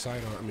crazy with the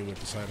sidearm. I mean, with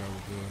the sidearm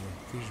with the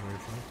fusion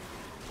rifle.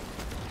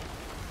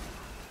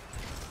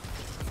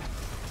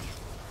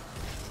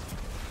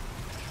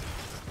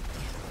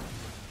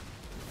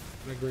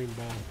 That green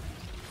ball.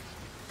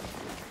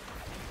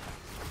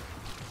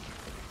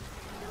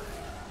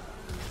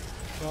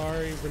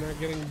 Sorry for not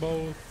getting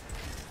both.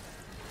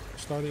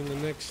 Starting the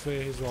next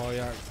phase while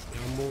y'all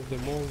move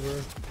them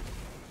over.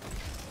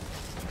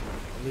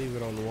 Leave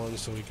it on one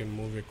so we can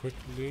move it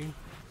quickly.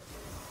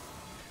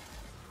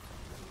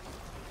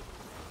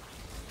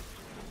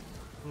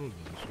 Move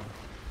this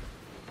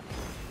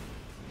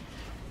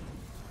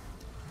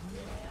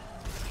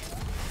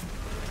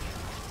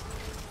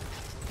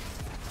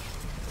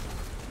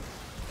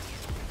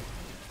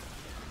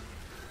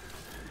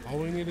one. All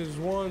we need is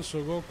one,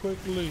 so go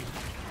quickly.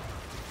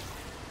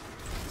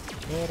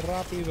 Go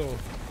rápido.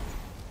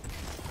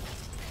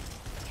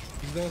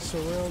 He's not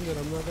surrounded.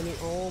 I'm not gonna.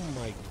 Oh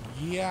my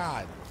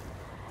god.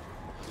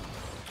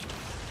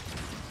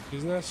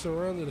 He's not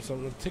surrounded, so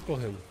I'm gonna tickle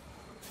him.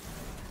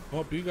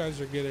 Hope you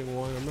guys are getting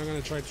one. I'm not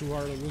gonna try too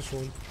hard on this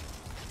one.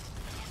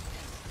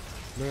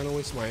 I'm not gonna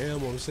waste my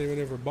ammo. I'm saving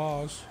it for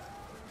boss.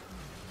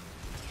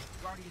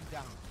 Guardian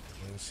down.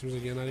 It seems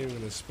like you're not even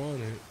gonna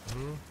spawn it,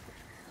 huh?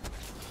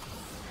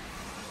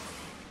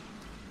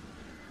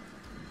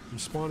 I'm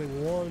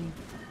spawning one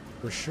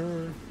for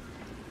sure.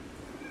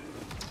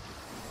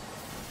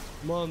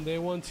 Come on, day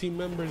one team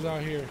members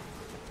out here.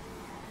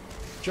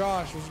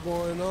 Josh, what's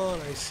going on?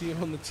 I see you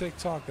on the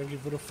TikTok. Thank you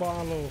for the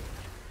follow.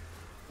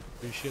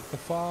 Appreciate the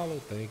follow.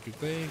 Thank you,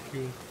 thank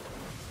you.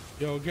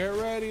 Yo, get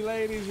ready,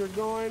 ladies. We're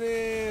going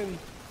in.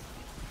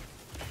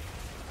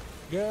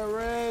 Get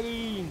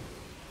ready.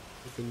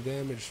 Looking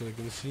damaged so they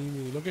can see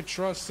me. Look at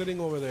Trust sitting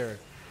over there.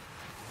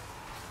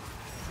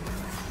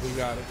 We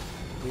got it.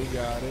 We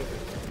got it.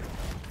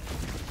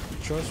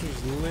 Trust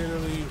was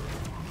literally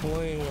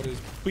playing with his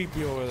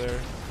peepee over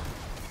there.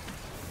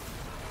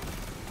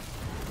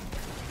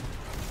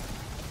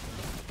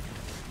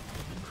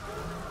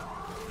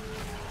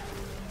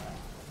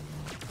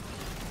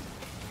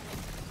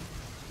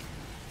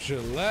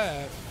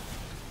 Gillette.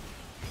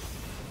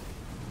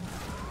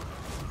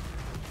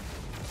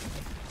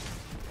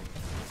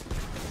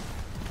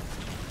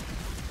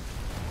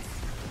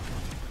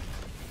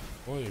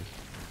 Boy.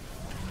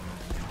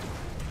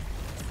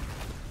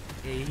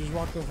 Yeah, you just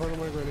walked in front of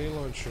my grenade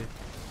launcher.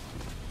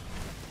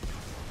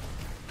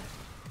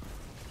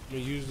 I'm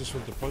gonna use this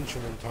one to punch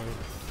him one time.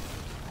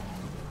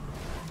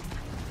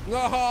 No,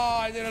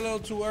 I did a little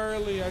too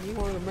early. I just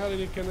wanted the melee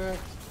to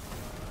connect.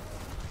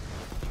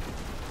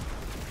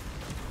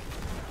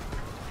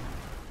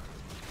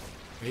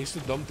 I used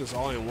to dump this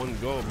all in one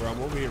go, bro. I'm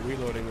over here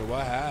reloading it.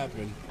 What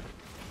happened?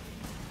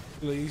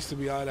 It used to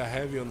be out of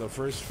heavy on the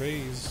first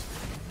phase.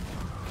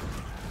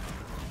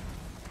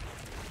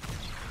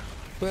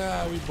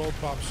 Ah, we both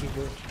pop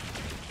super.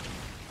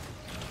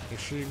 Make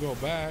sure you go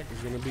back.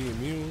 It's gonna be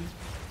immune.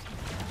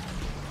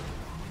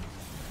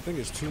 I think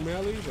it's 2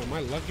 melees. Am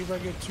I lucky if I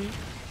get 2?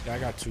 Yeah, I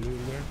got 2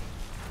 in there.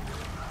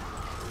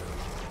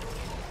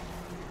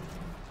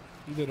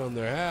 We did on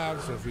their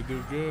half, so if we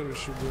do good, we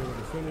should be able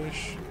to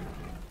finish.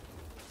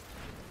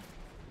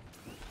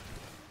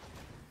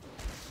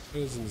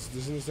 What is this?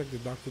 Isn't this like the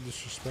Dr.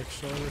 Disrespect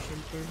song or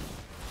something?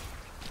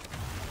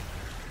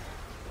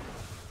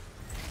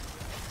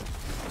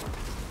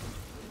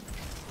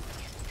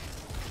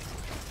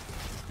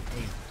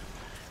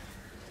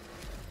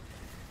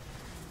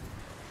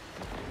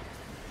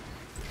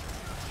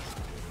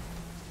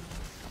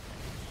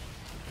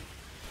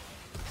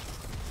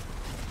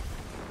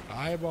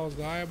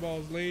 The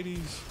eyeballs,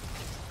 ladies.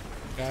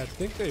 Yeah, I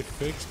think they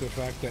fixed the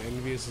fact that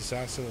Envious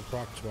Assassin will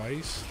proc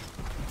twice.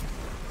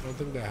 I don't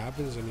think that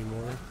happens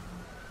anymore.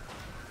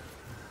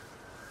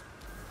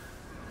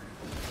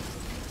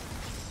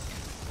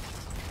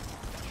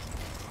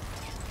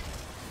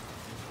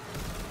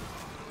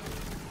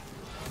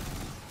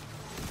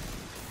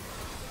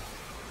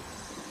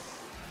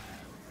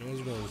 It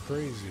was going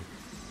crazy.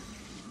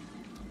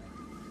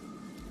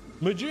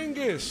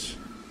 Majingus!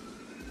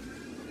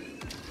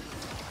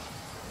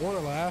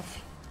 Wanna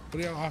laugh?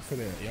 What are y'all laughing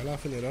at? Y'all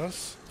laughing at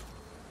us?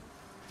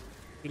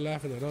 You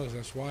laughing at us,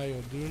 that's why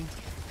you're doing.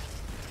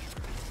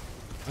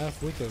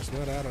 Laugh with us,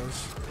 not at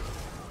us.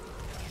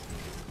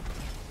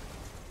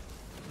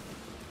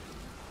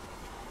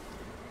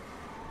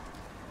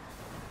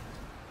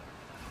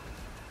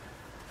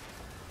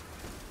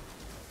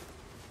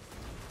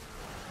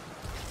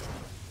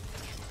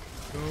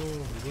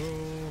 Go.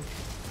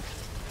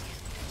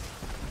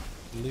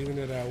 Leaving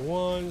it at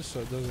 1 so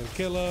it doesn't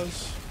kill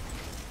us.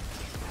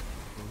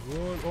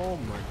 Oh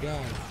my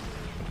god.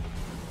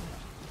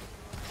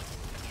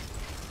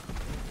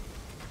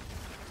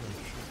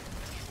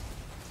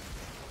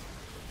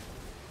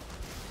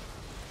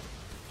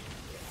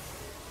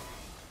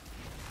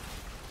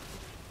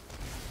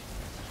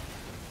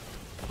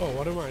 Oh,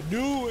 what am I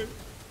doing?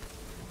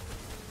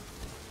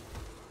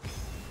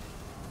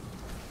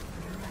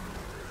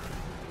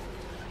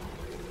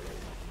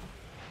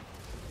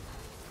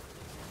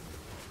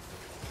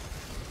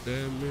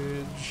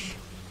 Damage.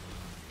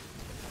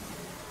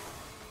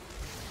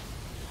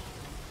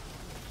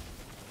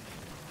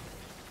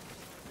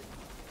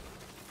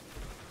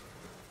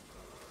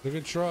 Look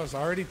at Trust.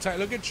 I already typed.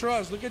 Look at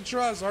Trust. Look at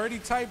Trust. I already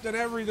typed and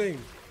everything.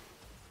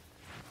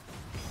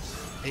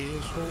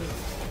 Asshole.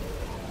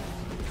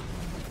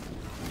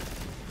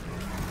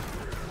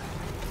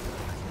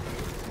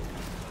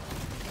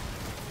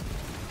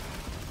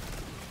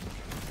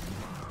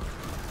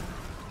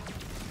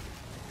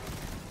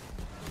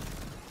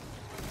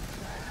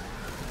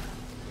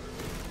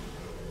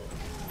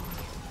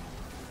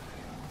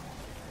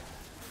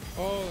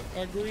 Oh,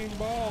 a green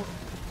ball.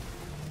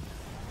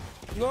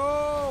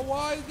 No,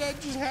 why did that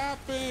just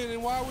happen?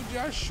 And why would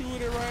y'all shoot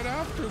it right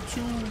after 2?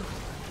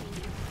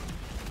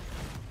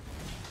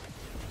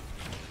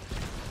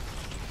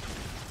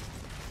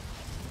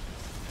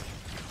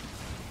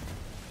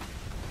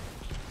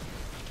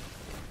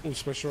 Oh,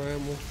 special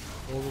ammo.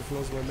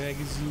 Overflows my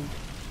magazine.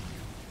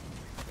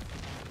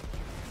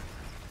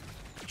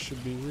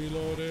 Should be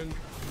reloading.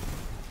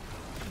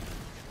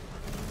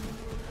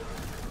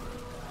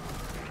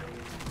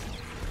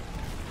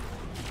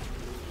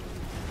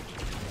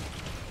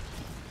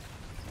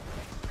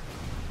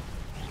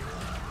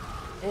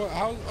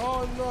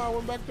 Oh no, I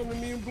went back to the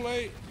meme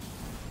plate.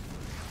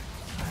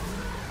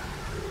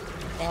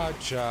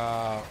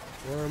 Gotcha.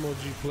 We're MOG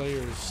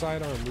players.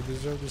 Sidearm. We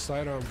deserve the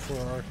sidearm for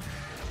our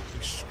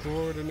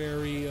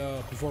extraordinary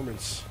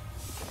performance.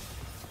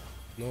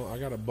 No, I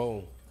got a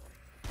bow.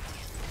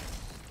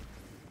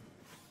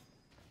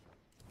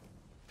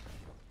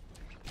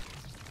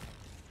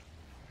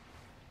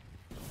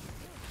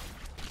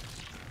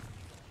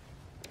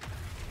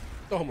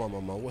 Oh,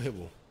 mama, what hit?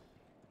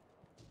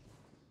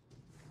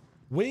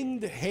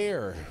 Winged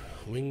hair.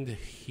 Winged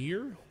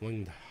here?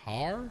 Winged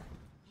har?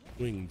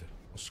 Winged.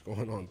 What's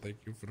going on? Thank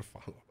you for the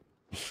follow.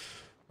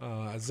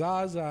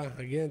 Zaza,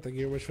 again, thank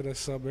you very much for that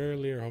sub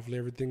earlier. Hopefully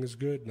everything is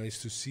good.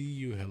 Nice to see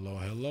you. Hello,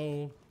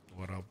 hello.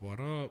 What up, what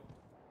up?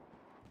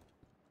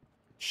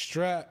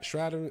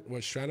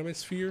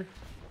 Stratosphere?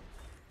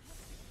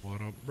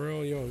 What up,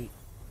 bro? Yo,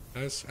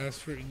 Ask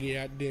for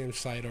goddamn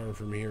sidearm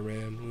from here,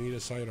 man. We need a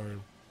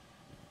sidearm.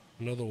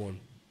 Another one.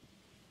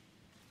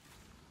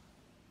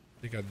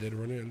 I think I did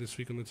run it this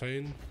week on the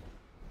Titan.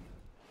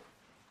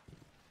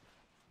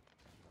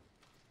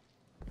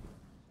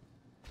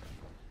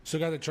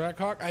 Still got the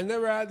Trackhawk. I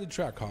never had the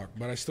Trackhawk,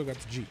 but I still got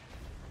the Jeep.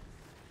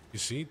 You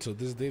see, till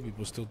this day,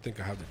 people still think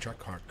I have the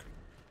Trackhawk.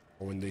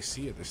 Or when they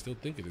see it, they still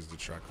think it is the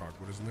Trackhawk,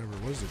 but it never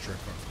was the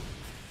Trackhawk.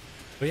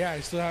 But yeah, I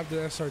still have the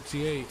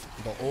SRT8,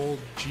 the old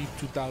Jeep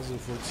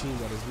 2014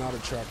 that is not a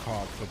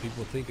Trackhawk, but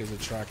people think is a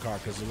Trackhawk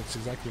because it looks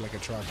exactly like a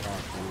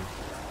Trackhawk.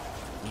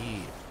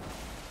 Yeah.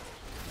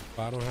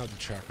 But I don't have the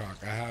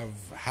Trackhawk. I have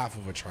half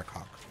of a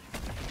Trackhawk.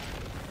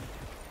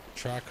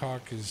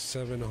 Trackhawk is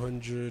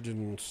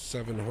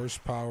 707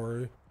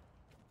 horsepower.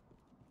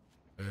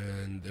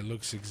 And it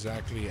looks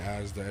exactly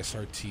as the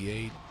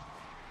SRT8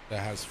 that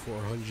has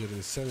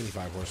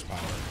 475 horsepower.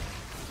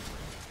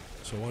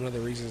 So one of the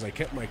reasons I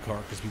kept my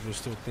car, because people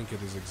still think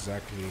it is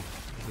exactly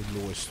the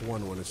newest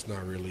one when it's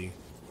not really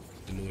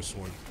the newest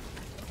one.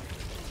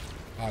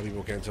 A lot of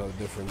people can't tell the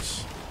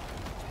difference.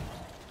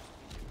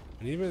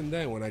 And even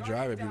then, when I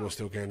drive it, people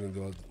still can't,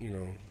 you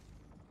know,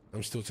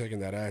 I'm still taking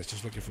that ass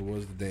just like if it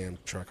was the damn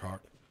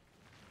Trackhawk.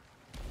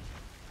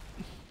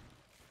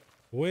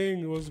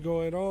 Wing, what's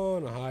going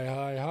on?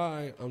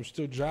 Hi. I'm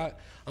still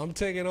I'm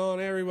taking on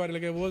everybody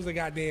like it was the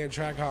goddamn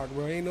Trackhawk,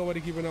 bro. Ain't nobody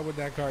keeping up with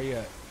that car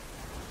yet.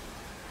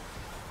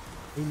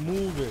 We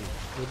moving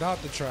without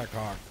the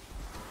Trackhawk.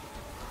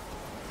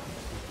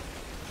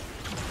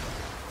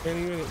 Can't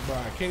even, bro.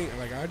 I can't even,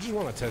 like, I just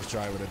want to test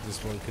drive it at this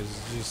point because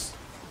it's just,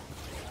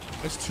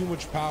 it's too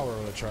much power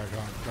on the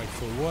Trackhawk. Like,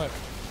 for what?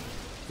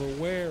 For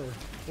where?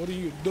 What are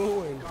you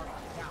doing?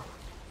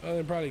 Other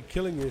than probably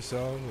killing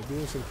yourself or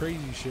doing some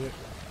crazy shit.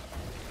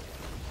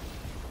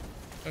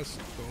 Let's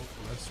go.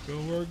 Let's go.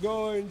 We're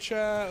going,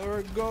 chat.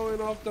 We're going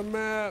off the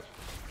map.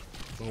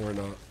 No, we're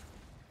not.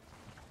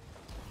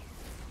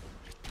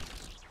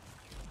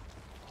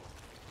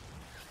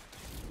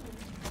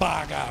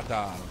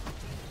 Bagada.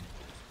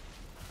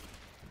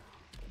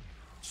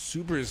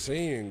 Super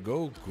Saiyan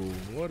Goku.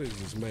 What is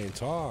this man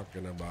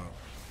talking about?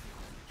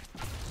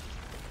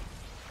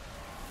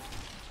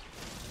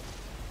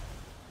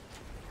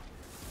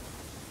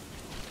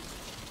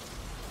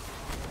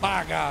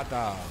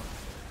 Bagada.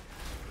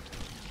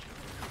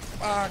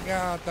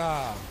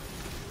 Bagada.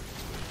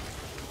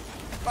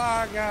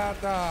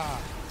 Bagada.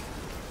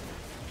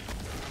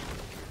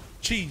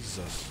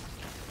 Jesus.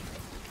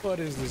 What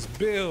is this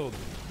build?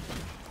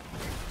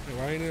 Hey,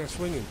 why ain't I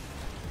swinging?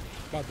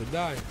 About to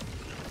die.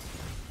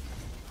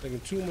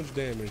 Taking too much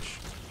damage.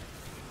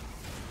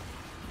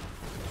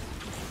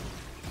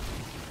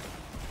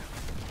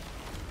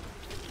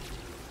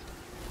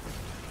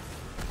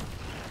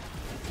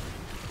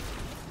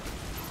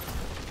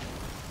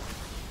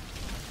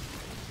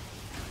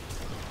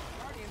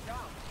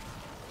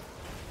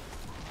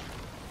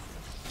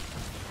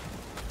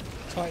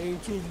 Titan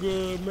too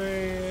good,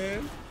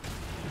 man.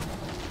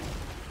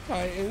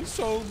 Titan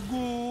so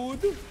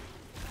good.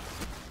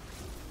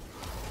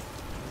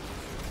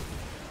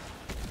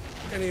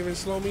 Can't even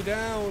slow me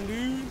down,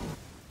 dude.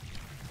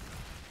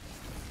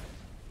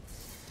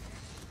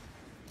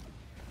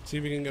 See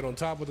if we can get on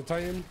top with the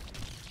Titan.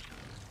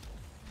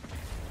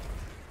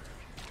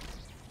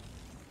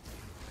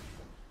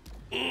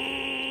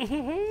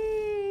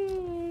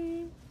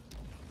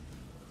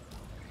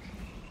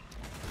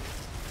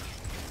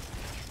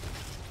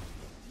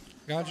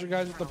 Got you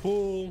guys at the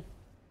pool.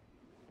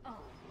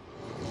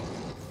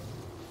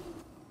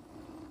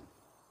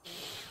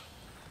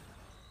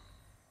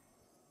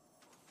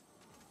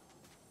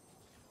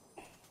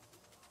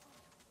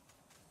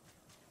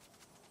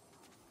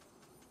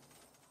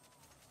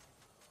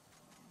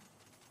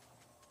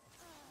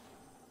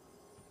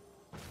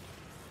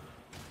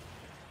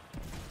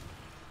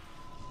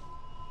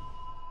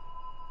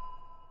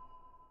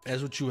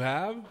 That's what you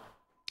have?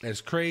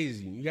 That's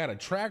crazy. You got a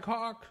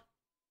Trackhawk?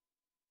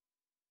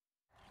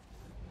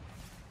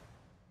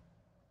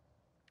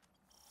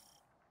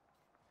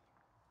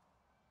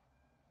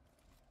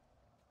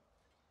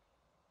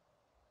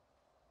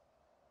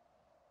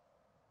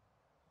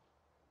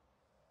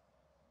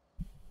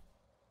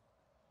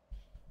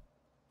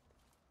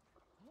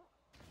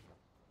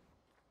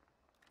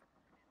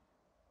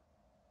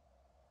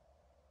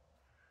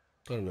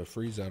 Gonna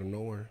freeze out of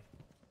nowhere.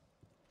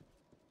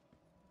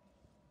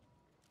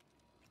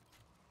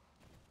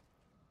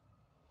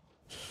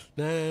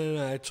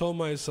 Nah. I told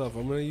myself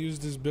I'm gonna use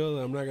this build.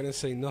 I'm not gonna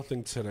say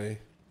nothing today.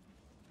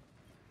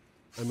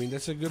 I mean,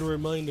 that's a good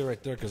reminder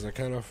right there because I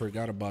kind of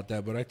forgot about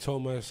that. But I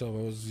told myself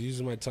I was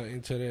using my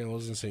Titan today. I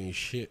wasn't saying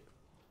shit.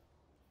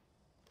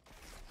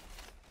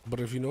 But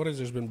if you notice,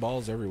 there's been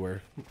balls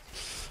everywhere.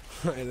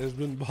 There's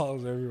been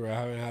balls everywhere. I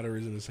haven't had a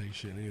reason to say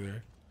shit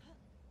either.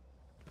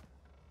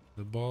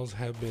 The balls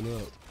have been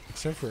up.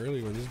 Except for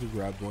earlier when this dude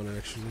grabbed one,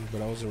 actually.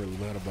 But I wasn't really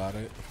mad about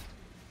it.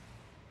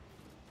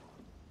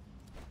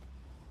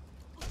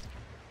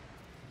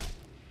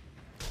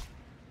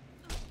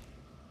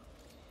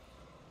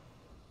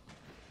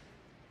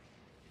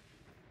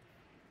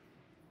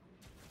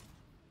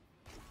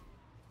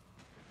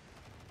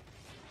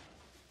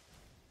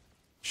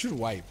 Should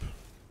wipe.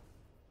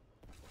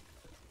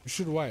 You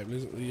should wipe.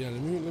 Yeah, let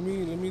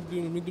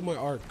me do my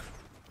arc.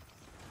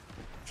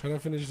 Try to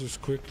finish this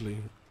quickly.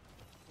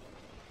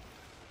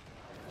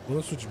 I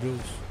wanna switch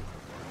builds.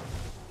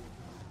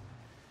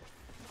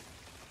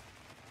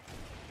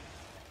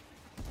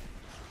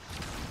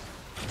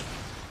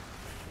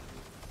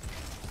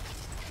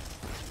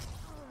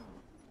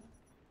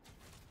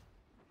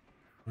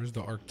 Where's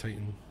the Arc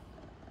Titan?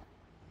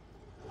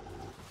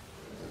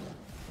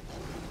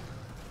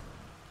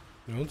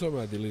 No, don't talk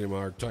about deleting my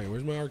Arc Titan.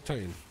 Where's my Arc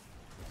Titan?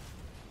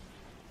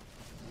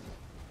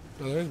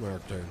 Oh, there's my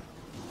Arc Titan.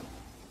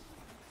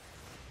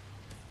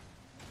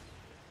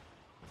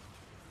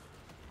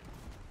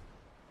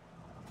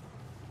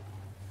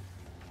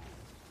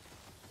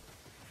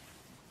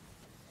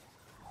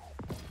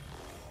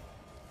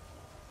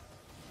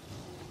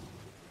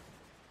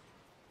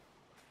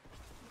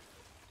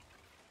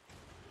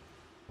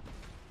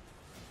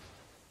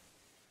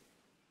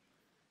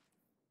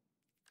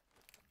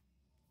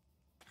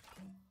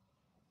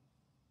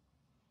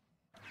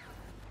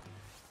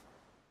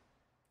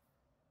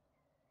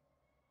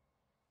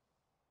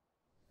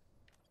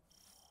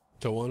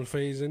 To one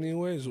phase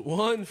anyways?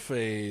 One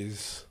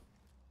phase.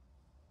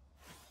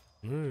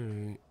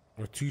 Alright.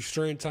 Or 2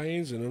 strand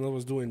titans and none of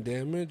us doing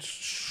damage?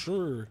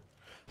 Sure.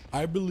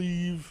 I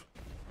believe.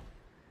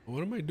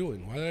 What am I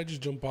doing? Why did I just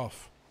jump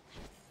off?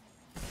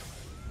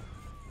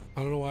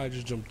 I don't know why I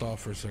just jumped off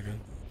for a second.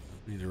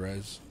 Need a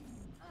res.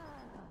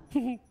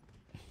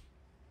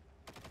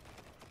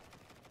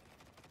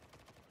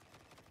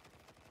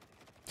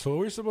 So what are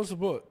we supposed to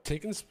put?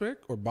 Taken spec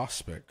or boss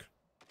spec?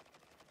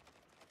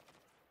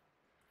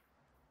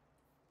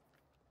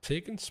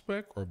 Taken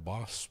spec or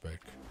boss spec?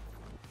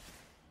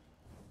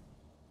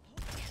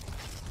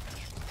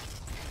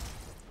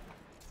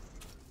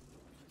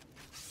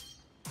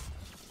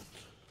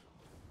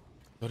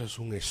 Tú eres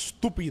un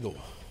estúpido.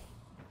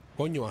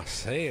 Coño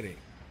hacer.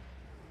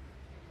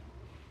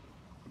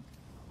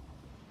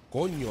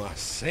 Coño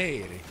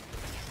hacer.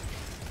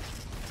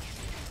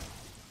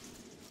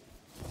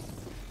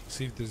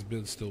 See if this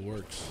build still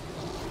works.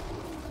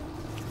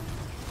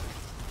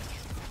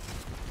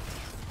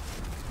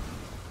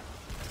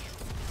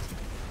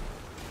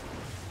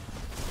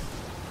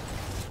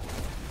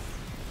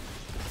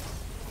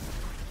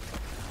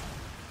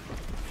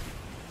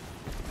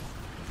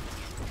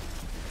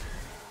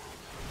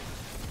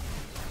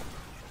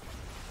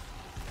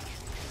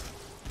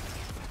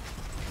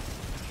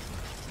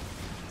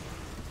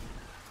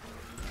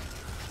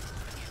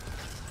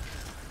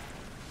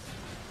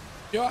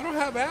 Yo, I don't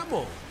have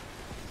ammo.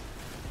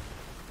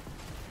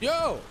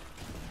 Yo.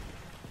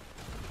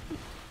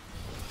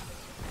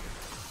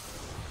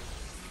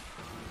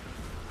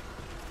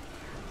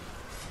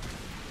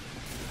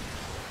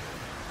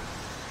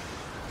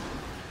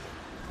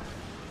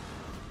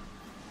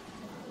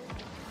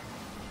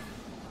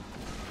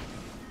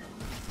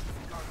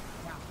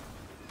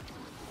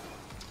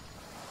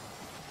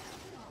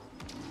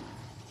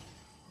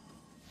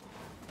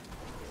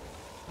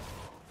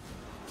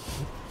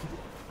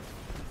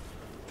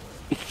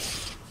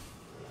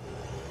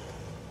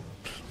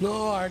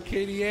 No, our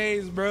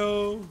KDAs,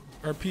 bro.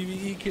 Our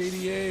PvE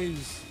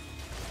KDAs.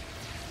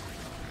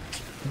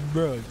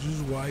 Bro,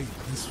 just wipe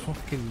this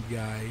fucking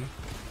guy.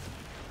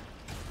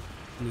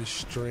 This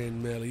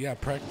strand melee. Yeah,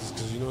 practice,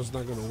 because you know it's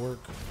not gonna work.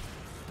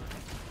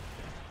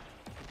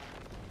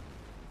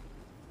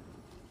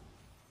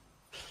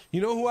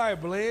 You know who I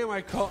blame?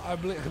 I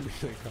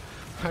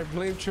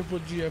blame Triple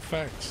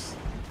GFX.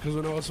 Because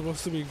when I was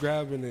supposed to be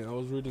grabbing it, I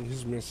was reading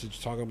his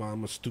message talking about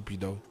I'm a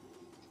stupido.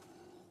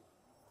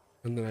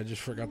 And then I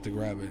just forgot to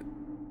grab it.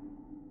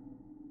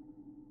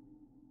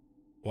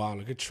 Wow,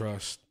 look at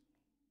trust.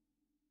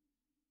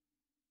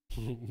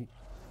 I'm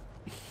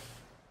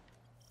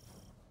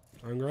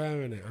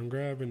grabbing it. I'm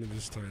grabbing it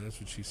this time. That's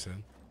what she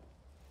said.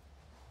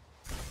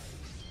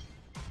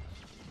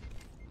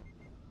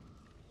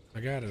 I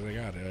got it. I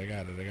got it. I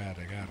got it. I got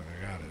it. I got it.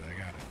 I got it. I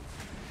got it.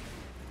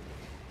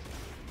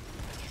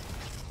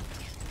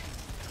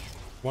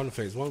 One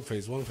phase. One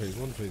phase. One phase.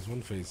 One phase.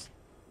 One phase.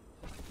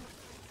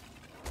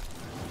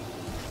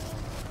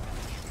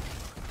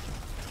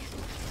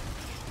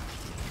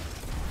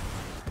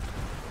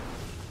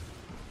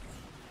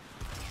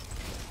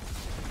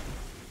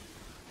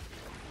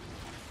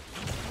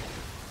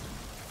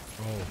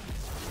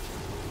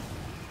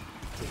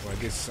 I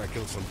guess I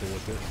killed something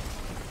with it.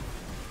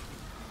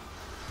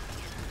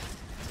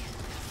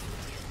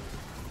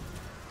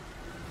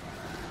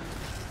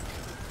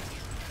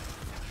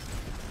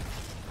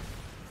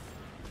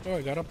 Oh,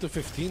 I got up to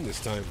 15 this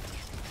time.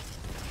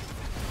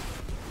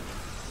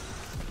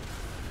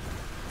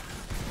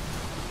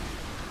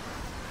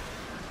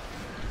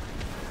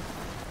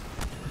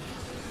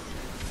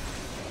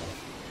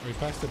 Oh, he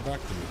passed it back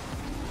to me.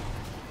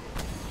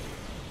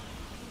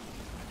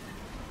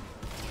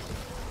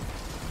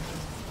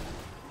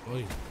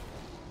 Oy.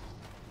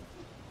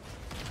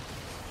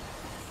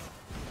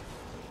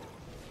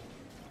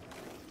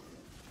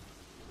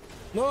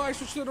 No, I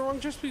switched to the wrong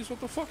chest piece. What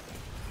the fuck?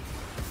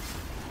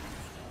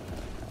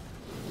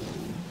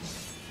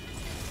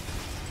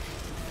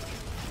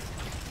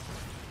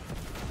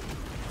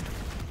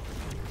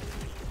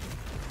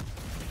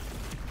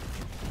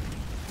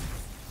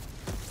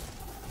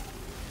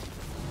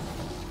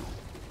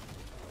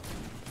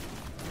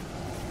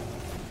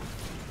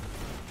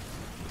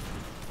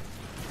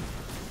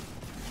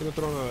 Gonna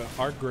throw an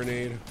arc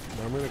grenade.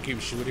 But I'm gonna keep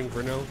shooting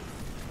for now.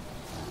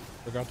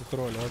 Forgot to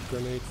throw an arc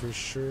grenade for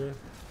sure.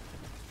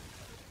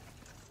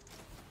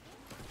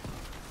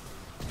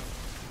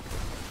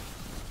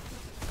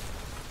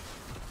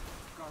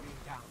 Guardian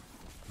down.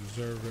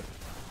 Deserve it.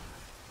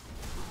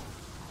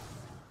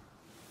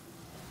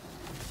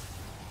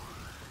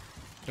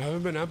 I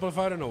haven't been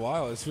amplified in a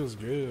while. This feels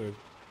good.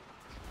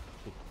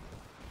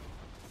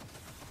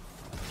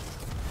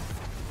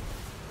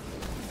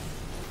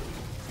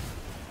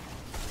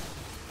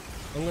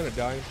 I'm gonna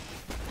die.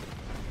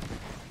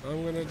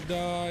 I'm gonna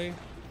die.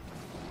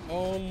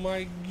 Oh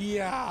my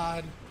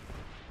god.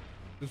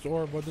 This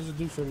orb, what does it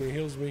do for me? It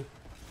heals me.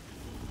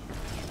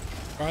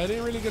 I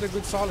didn't really get a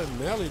good solid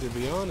melee, to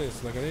be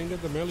honest. Like, I didn't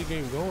get the melee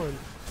game going.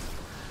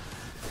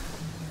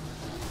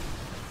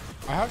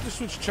 I have to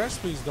switch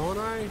chest piece, don't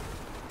I?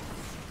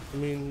 I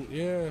mean,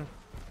 yeah.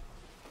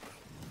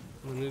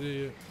 I'm an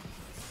idiot.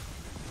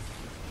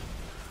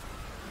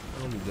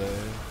 I'm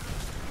dead.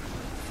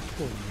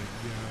 Oh my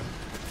god.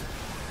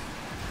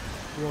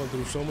 I'm going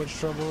through so much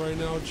trouble right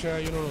now,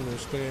 Chad. You don't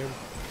understand.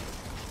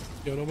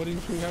 Yo, we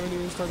haven't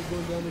even started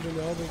doing damage on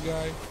the other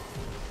guy.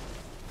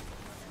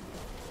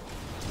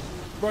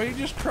 Bro, he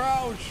just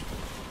crouched.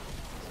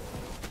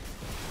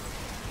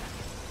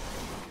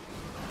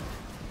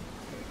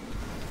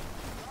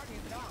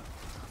 Guardian down.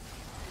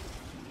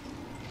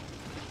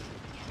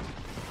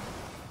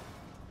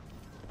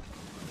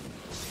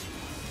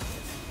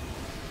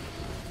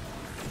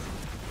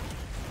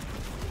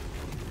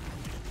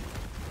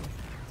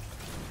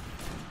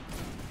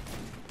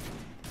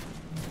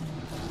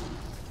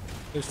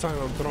 This time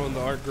I'm throwing the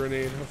arc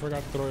grenade. I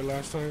forgot to throw it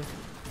last time.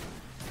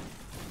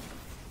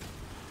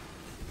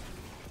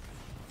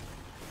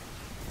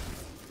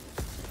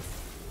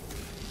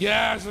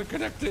 Yes, they're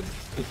connected.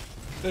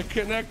 They're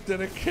connected.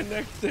 They're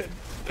connected.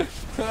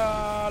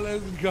 Ah,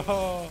 let's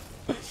go.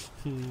 Let's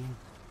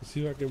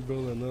see if I can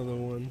build another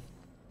one.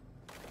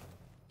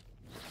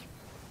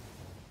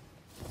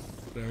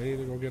 I need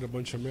to go get a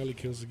bunch of melee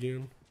kills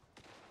again.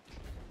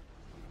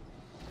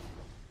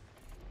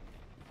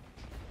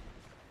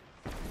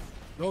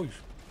 Oh.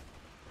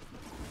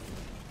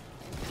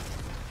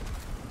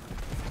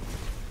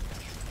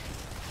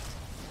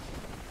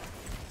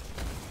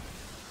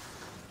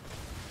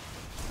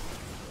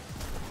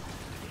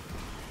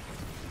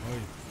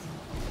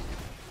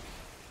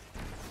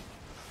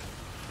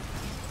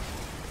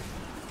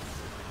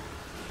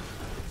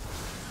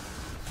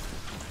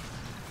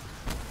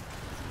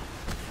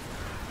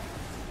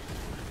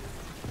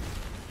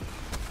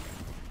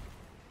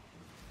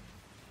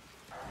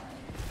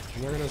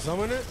 You're not gonna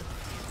summon it?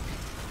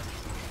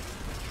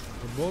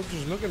 We're both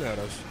just looking at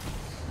us.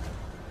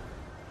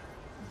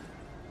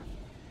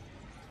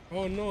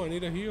 Oh no, I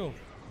need a heal.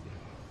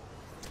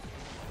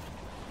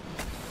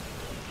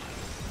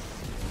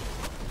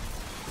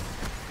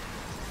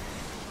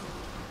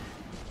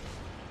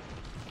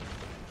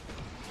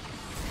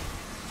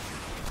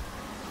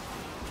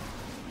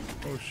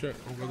 Oh shit,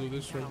 I'm gonna do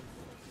this one.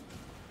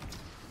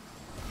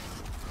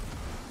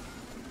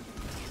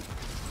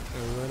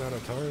 And we ran out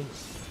of time.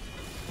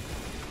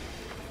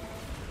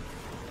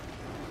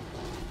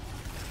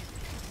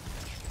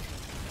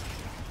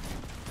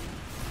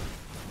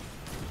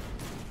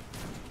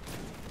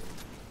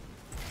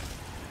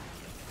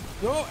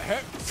 No,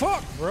 heck,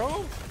 fuck,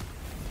 bro.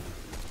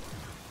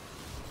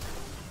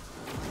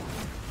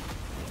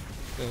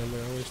 Damn,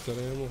 man, I wasted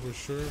ammo for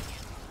sure.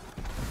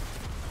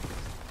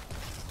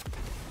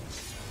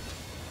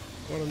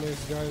 What a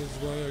nice guy, this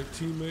guy, our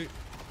teammate.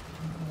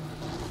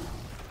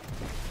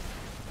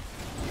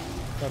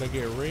 Gotta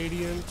get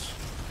Radiant.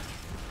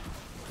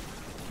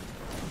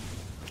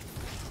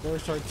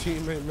 First, our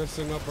teammate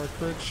messing up our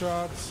crit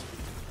shots.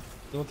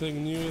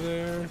 Nothing new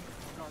there.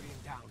 Guardian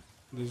down.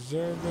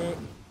 Deserve it.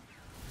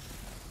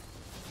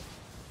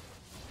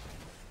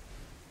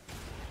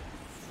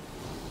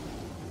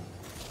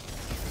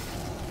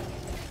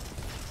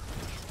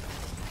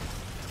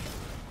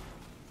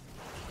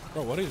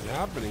 Bro, what is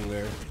happening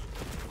there?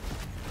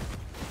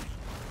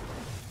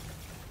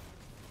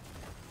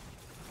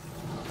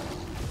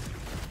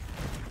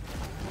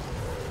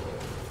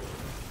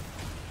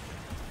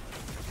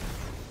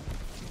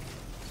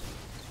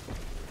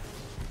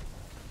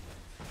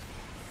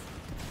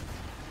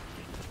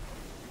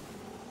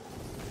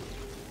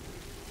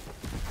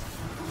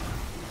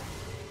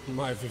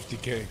 My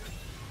 50K.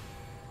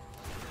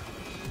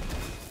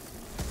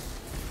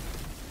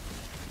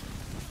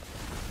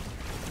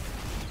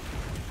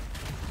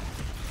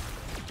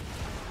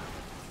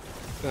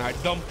 And I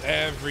dumped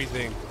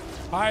everything.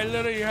 I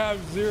literally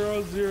have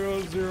 0,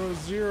 0, 0,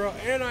 0,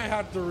 and I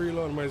had to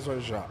reload my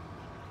sunshot.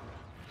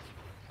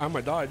 I'm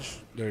a dodge.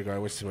 There you go. I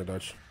wasted my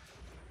dodge.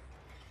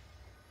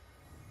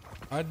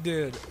 I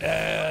did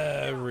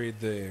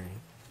everything.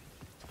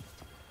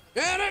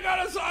 And I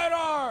got a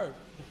sidearm!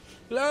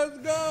 Let's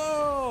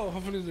go!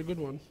 Hopefully it's a good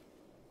one.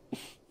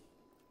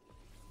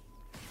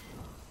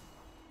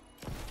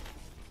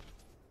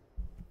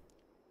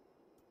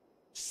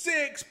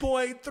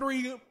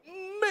 6.3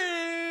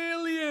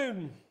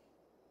 million!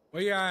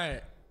 Well, yeah,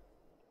 I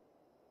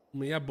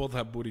mean, yeah, both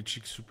have booty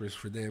cheek supers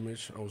for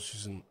damage. I was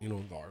using,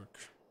 dark.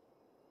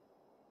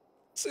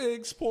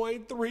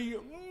 6.3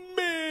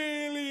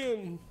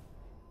 million.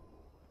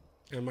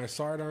 And my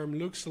sidearm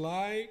looks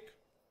like...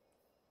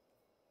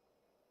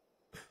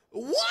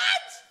 What?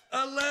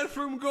 A lead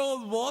from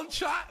gold vault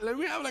shot? Let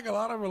me have like a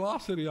lot of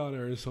velocity on it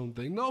or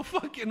something. No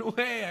fucking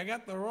way. I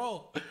got the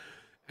roll.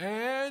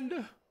 And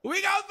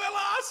we got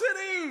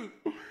velocity.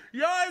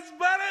 Yo, it's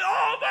better.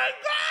 Oh my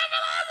God,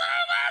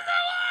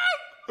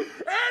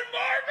 velocity. And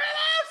more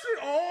velocity.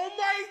 Oh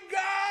my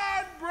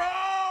God,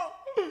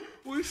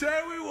 bro. We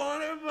said we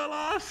wanted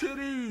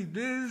velocity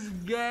this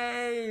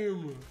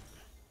game.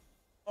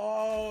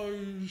 Oh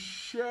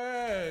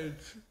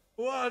shit.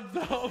 What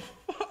the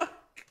fuck?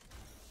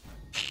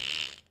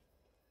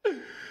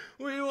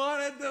 We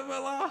wanted the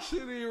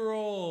velocity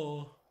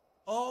roll.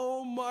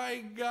 Oh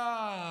my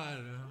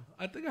God.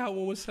 I think I had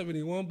one with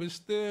 71, but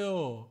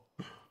still.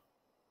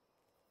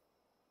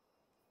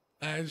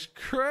 That's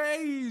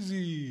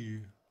crazy.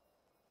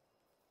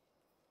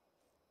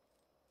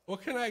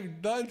 What can I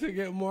have done to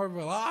get more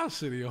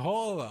velocity?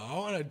 Hold on, I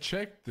want to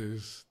check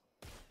this.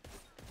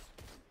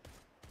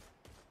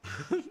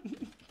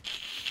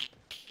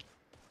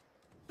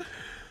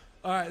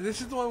 All right, this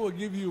is the one we'll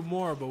give you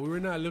more, but we were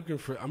not looking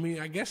for... I mean,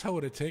 I guess I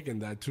would have taken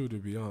that too, to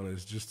be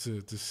honest, just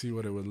to see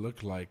what it would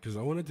look like, because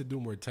I wanted to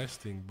do more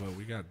testing, but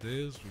we got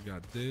this, we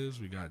got this,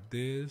 we got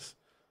this,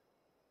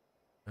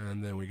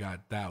 and then we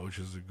got that, which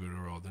is a good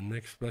roll. The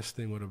next best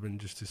thing would have been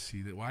just to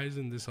see that. Why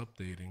isn't this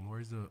updating?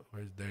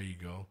 There you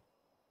go.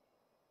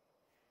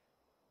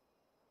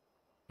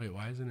 Wait,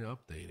 why isn't it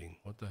updating?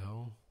 What the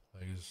hell?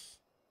 Like,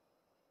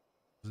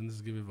 doesn't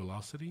this give it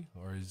velocity?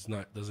 Or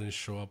doesn't it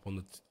show up on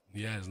the...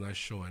 Yeah, it's not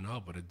showing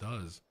up, but it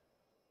does.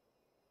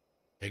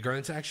 It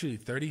grants actually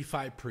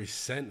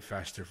 35%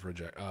 faster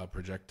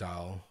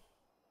projectile.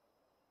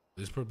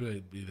 This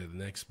probably be the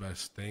next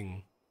best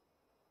thing.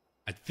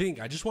 I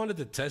just wanted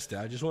to test it.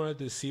 I just wanted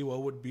to see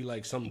what would be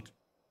like something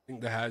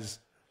that has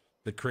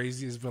the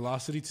craziest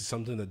velocity to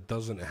something that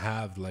doesn't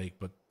have, like,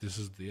 but this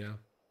is the, yeah.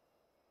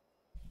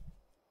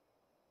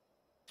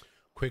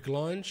 Quick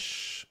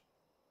launch.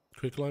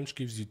 Quick launch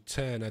gives you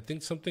 10. I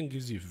think something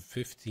gives you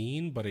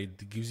 15, but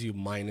it gives you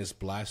minus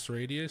blast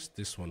radius.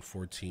 This one,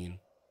 14.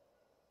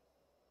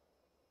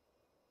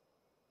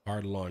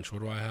 Hard launch.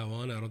 What do I have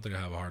on? I don't think I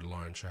have a hard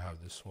launch. I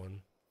have this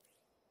one.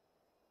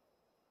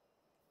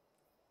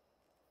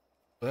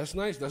 But that's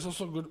nice. That's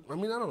also good. I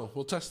mean, I don't know.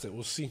 We'll test it.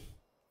 We'll see.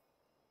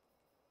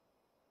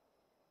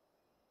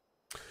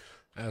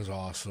 That's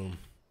awesome.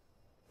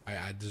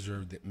 I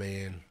deserved it,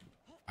 man.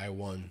 I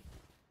won.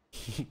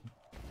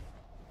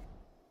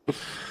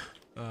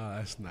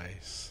 That's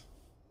nice.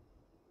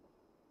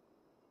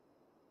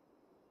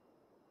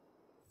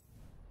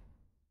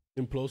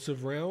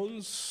 Implosive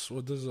rounds.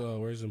 What does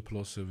where's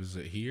implosive? Is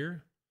it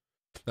here?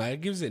 Nah,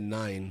 it gives it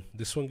 9.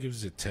 This one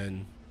gives it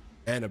 10,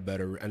 and it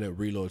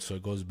reloads, so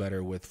it goes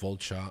better with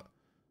volt shot.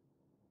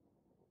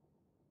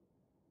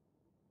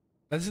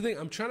 That's the thing.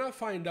 I'm trying to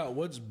find out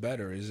what's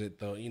better. Is it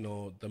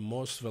the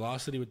most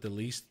velocity with the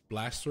least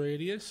blast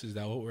radius? Is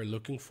that what we're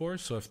looking for?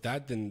 So if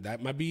that, then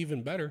that might be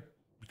even better,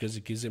 because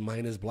it gives it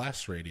minus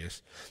blast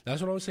radius.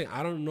 That's what I'm saying.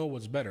 I don't know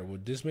what's better.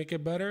 Would this make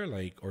it better?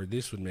 Or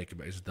this would make it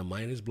better? Is it the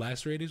minus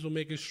blast radius will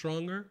make it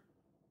stronger?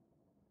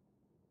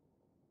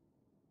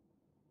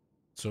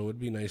 So it would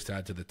be nice to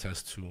add to the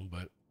test too,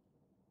 but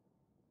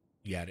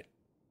you got it.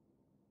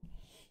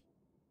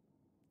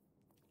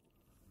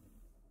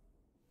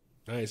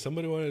 All right,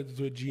 somebody wanted to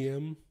do a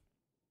GM.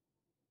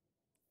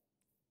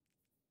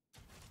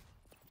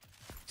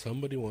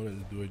 Somebody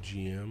wanted to do a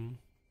GM.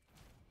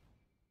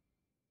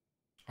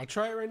 I'll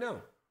try it right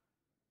now.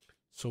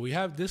 So we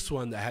have this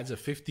one that has a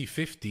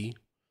 50-50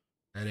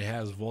 and it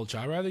has vulture.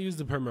 I'd rather use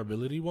the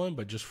permeability one,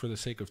 but just for the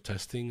sake of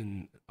testing,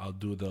 and I'll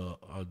do the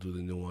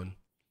new one.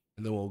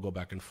 And then we'll go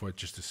back and forth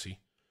just to see.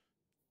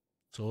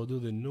 So we'll do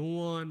the new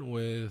one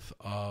with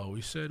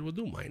we said we'll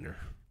do minor.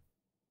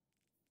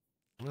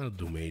 I'll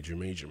do major.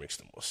 Major makes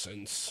the most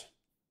sense.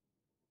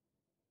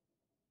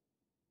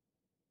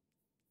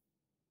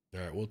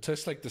 All right, we'll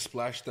test like the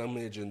splash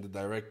damage and the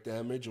direct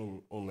damage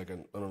on like I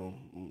don't know,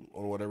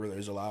 on whatever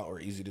there's a lot or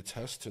easy to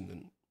test, and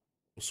then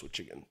we'll switch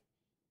again.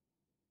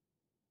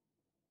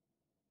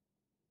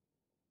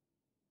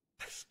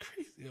 That's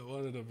crazy. I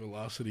wanted a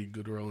velocity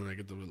good roll and I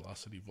get the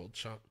velocity volt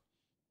shot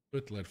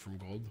with lead from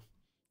gold.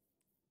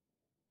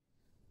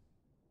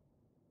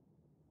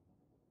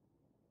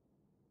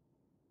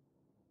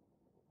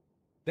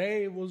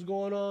 Dave, what's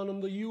going on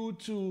the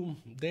YouTube?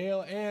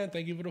 Dale Ann,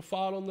 thank you for the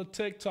follow on the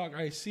TikTok.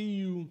 I see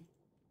you.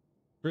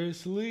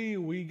 Chris Lee,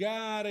 we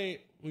got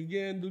it. We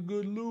getting the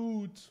good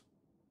loot.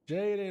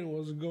 Jaden,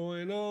 what's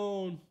going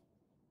on?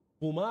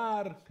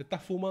 Fumar, ¿qué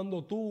estás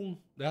fumando tú?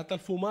 Deja estar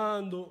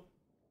fumando.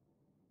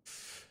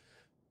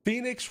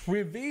 Phoenix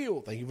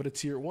Reveal, thank you for the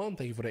tier 1.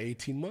 Thank you for the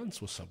 18 months.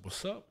 What's up?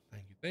 What's up?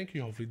 Thank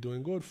you. Hopefully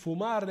doing good.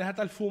 Fumar, deja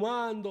estar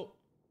fumando.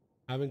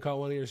 I haven't caught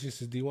one of your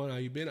since D1. How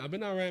you been? I've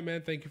been all right,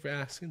 man. Thank you for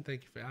asking.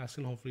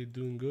 Hopefully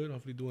doing good.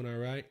 Hopefully doing all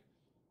right.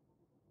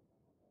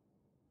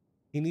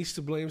 He needs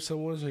to blame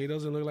someone so he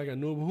doesn't look like a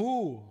noob.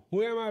 Who?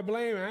 Who am I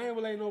blaming? I ain't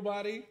blame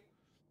nobody.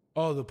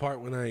 Oh, the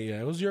part when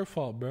yeah, it was your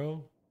fault,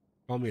 bro.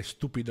 Call me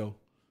estúpido.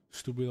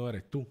 Estúpido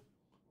eres tú.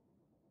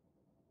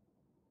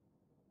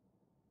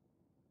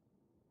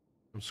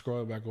 I'm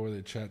scrolling back over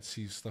the chat,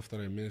 see stuff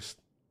that I missed.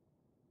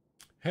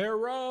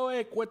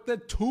 Heroic with the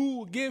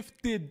 2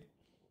 gifted.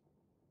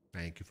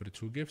 Thank you for the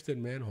 2 gifted,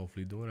 man.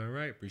 Hopefully doing all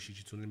right. Appreciate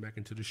you tuning back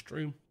into the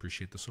stream.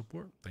 Appreciate the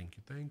support. Thank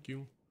you, thank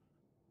you.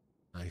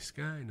 Nice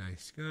guy,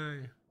 nice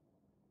guy.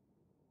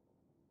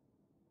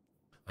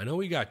 I know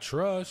we got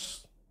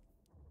trust.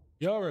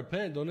 Yo,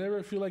 repent. Don't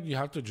ever feel like you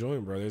have to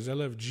join, bro. There's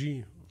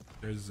LFG.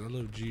 There's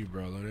LFG,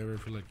 bro. Don't ever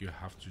feel like you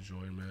have to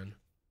join, man.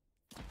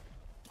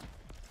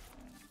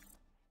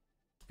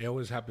 It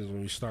always happens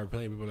when we start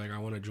playing. People are like, I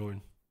want to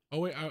join. Oh,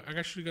 wait. I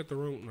actually got the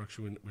wrong.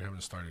 Actually, we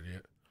haven't started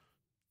yet.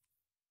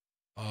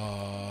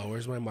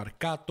 Where's my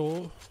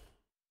Marcato?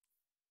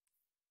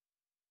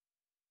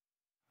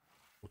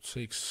 We'll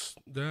take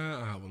that.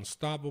 I have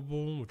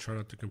Unstoppable. We'll try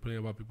not to complain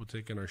about people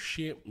taking our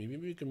shit. Maybe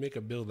we can make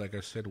a build, like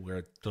I said, where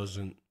it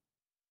doesn't.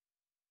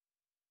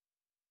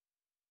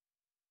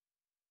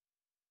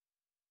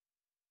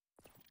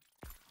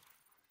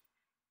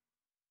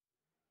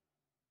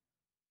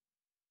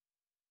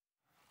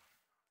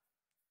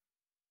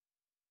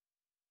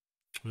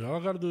 All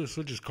I gotta do is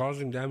switch is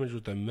causing damage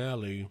with the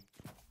melee.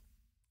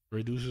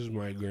 Reduces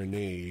my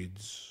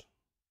grenades.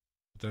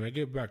 But then I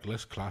get back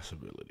less class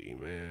ability,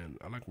 man.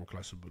 I like my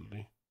class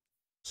ability.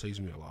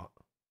 Saves me a lot.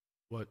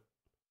 What?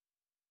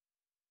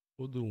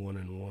 We'll do 1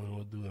 and 1.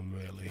 We'll do the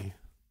melee.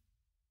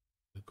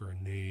 The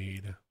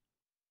grenade.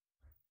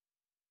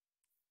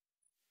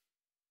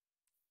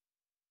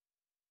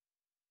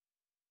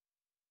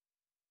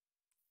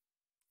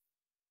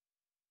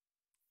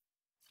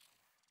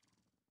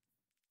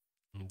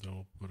 And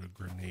don't put a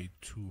grenade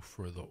 2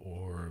 for the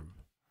orb.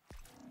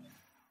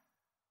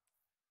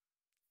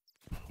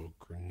 Put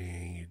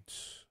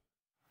grenades.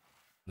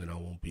 Then I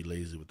won't be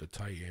lazy with the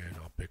Titan.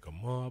 I'll pick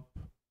them up.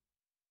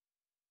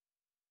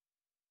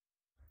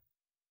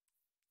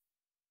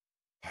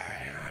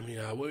 I mean,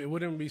 it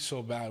wouldn't be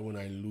so bad when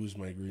I lose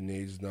my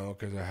grenades now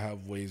because I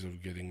have ways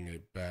of getting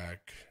it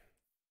back.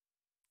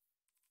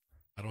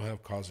 I don't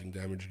have causing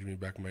damage to give me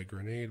back my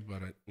grenade,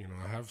 but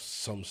I have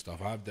some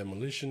stuff. I have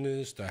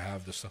Demolitionist. I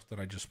have the stuff that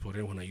I just put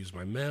in when I use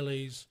my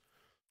melees,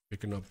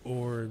 picking up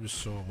orbs.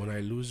 So when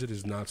I lose it,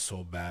 it's not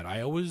so bad.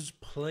 I always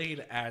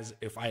played as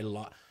if I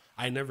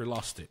never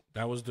lost it.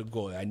 That was the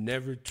goal. I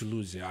never to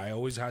lose it. I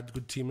always had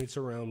good teammates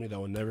around me that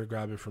would never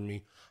grab it from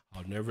me.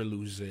 I'll never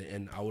lose it,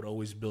 and I would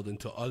always build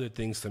into other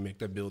things to make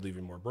that build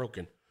even more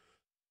broken.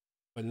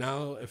 But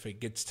now, if it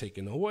gets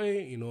taken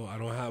away, I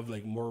don't have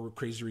like more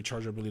crazy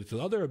recharge ability to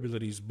the other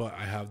abilities, but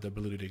I have the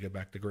ability to get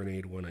back the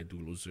grenade when I do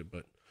lose it.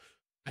 But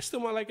I still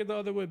might like it the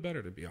other way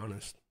better, to be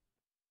honest.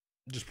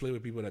 Just play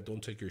with people that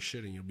don't take your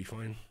shit and you'll be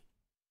fine.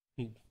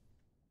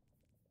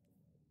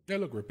 Yeah,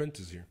 look, Repent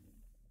is here.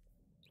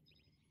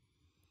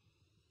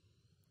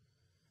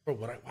 Bro,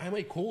 why am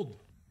I cold?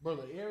 Bro,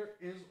 the air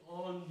is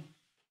on.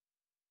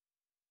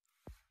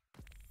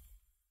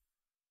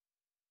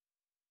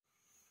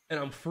 And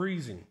I'm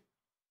freezing.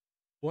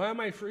 Why am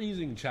I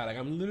freezing, chat? Like,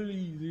 I'm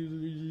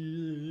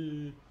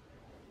literally...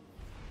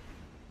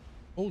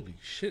 Holy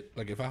shit.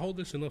 Like, if I hold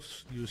this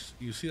enough,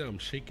 you see that I'm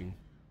shaking.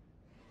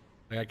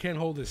 Like, I can't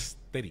hold this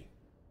steady.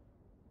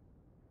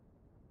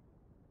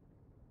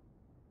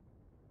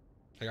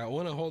 Like, I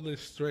want to hold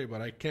this straight,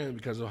 but I can't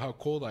because of how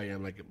cold I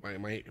am. Like,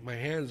 my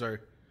hands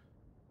are...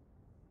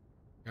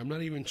 I'm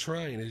not even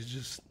trying. It's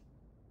just...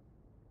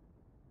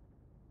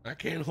 I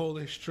can't hold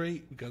it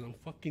straight because I'm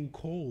fucking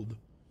cold.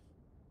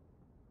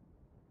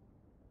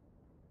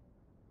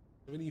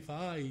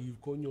 75,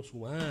 coño su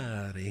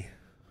madre.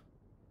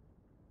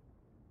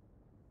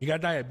 You got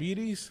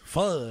diabetes?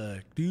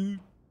 Fuck, dude.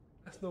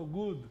 That's no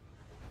good.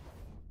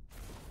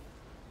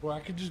 Well, I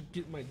could just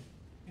get my...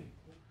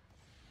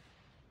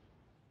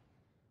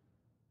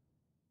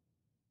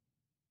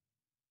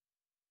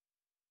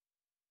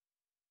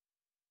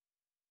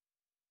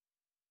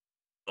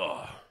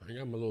 I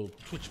got my little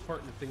Twitch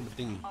partner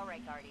thingy. All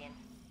right, Guardian.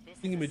 This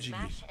Thingy-majiggy. is a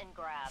smash and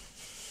grab.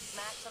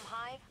 Smash some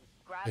hive.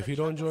 Grab If a you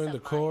don't chunk of join some the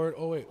Cord,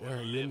 oh wait,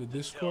 are you in the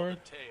Discord?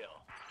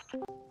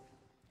 Tail.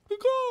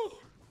 Go!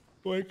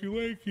 Wakey,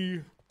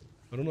 wakey.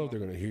 I don't know if they're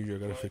gonna hear you. I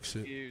gotta fix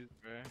it.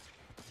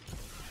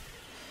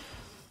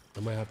 I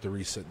might have to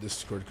reset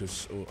Discord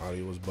because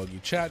audio was buggy.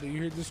 Chat, do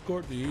you hear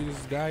Discord? Do you hear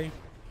this guy?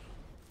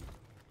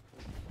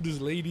 This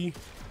lady?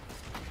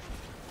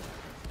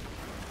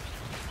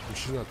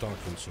 She's not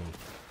talking, so.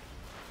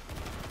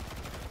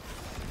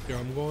 Yeah,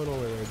 I'm going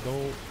over there.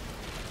 Don't.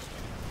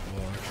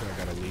 Well, actually, I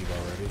gotta leave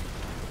already.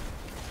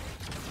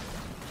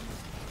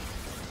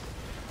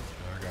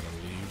 I gotta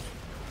leave.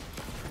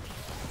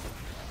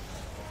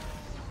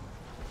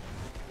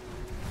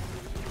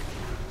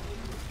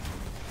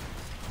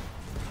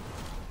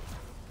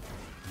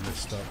 I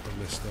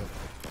messed up.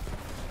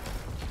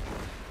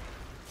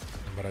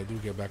 But I do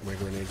get back my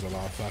grenades a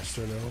lot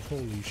faster now.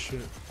 Holy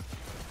shit.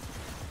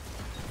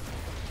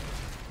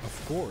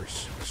 Of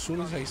course. As soon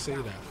as I say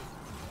that. Evil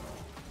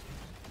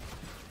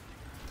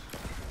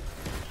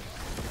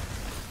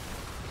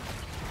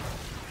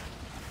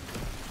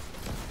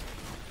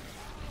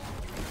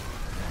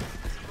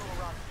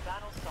Rock's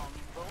battle song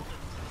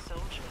emboldens the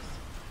soldiers.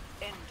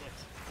 End it.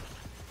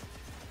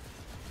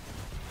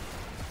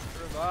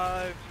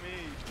 Revive me.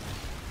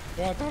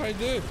 Oh, I thought I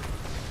did.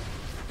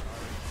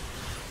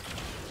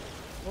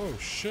 Oh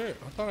shit,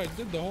 I thought I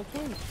did the whole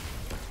thing.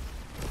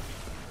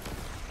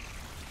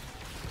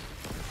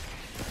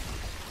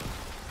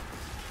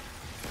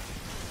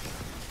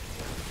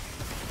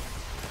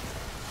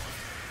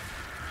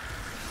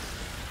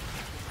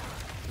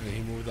 Yeah,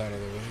 he moved out of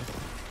the way.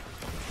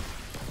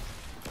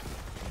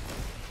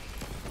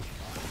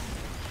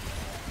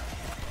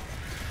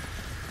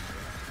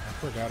 I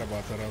forgot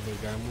about that other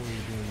guy. I'm only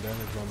doing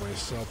damage by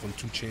myself on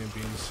 2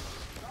 champions.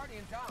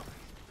 Guardian down.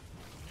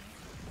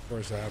 Of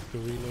course, I have to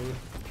reload.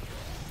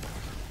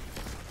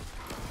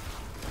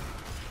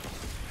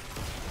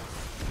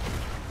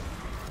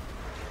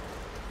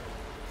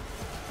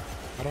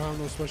 I don't have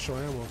no special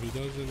ammo. If he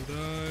doesn't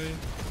die,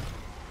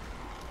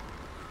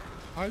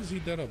 how is he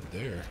dead up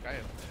there?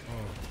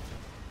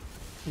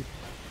 Oh,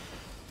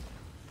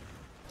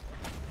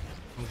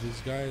 oh,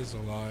 this guy is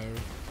alive.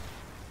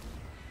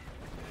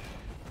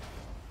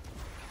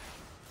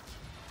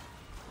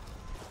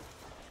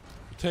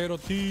 Potato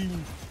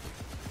team.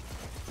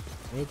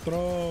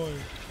 Retro.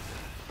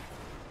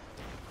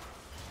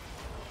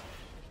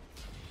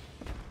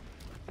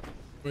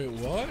 Wait,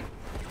 what?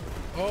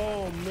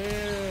 Oh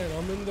man,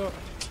 I'm in the.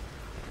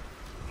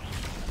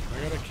 I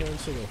gotta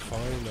cancel the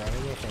find. I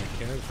don't know if I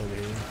can from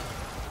here.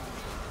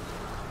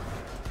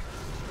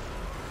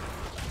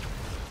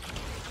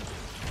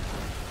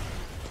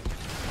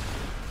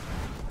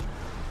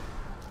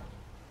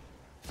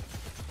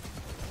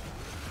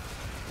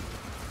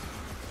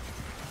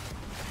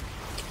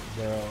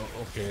 Bro,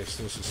 okay, it's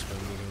still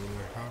suspended in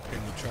there. How can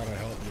you try to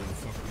help me and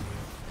fuck me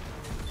up?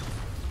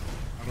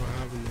 I don't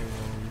have no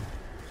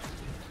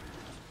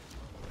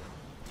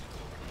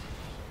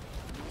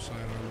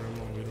sidearm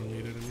ammo. We don't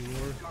need it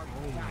anymore.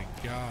 Oh my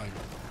god.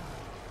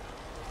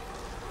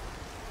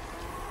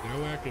 No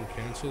way I can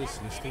cancel this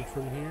listing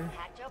from here?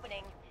 Hatch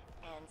opening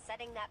and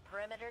setting that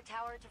perimeter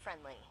tower to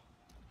friendly.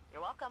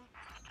 You're welcome.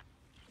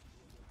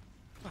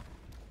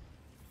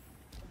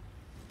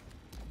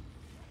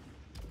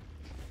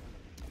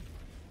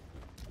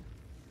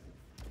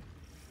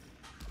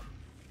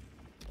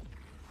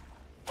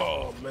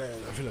 Oh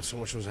man, I feel like so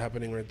much was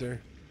happening right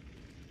there.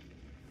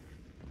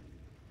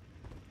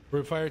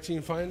 Fire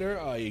team finder?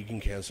 Oh, you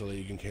can cancel it.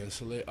 You can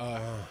cancel it.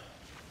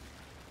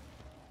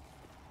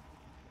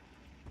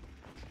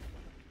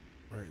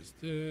 Where is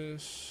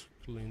this?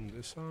 Clean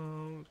this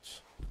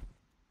out.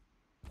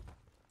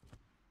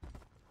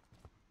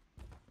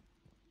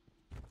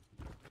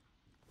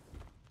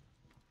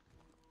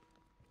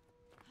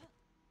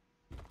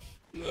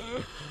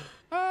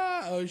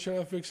 I was trying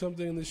to fix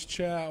something in this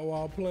chat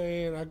while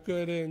playing. I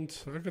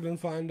couldn't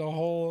find the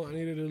hole. I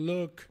needed to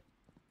look.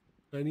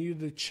 I needed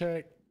to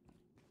check.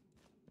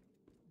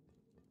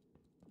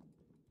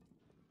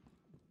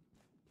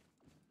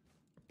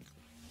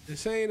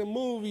 This ain't a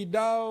movie,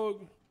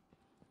 dog.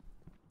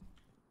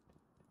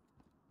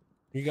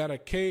 You got a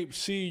cape,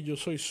 see, yo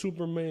soy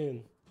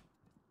Superman.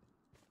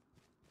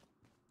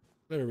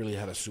 Never really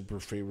had a super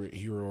favorite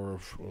hero or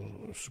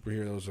a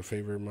superhero that was a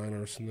favorite of mine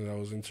or something that I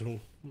was into.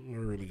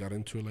 Never really got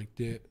into it like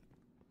that.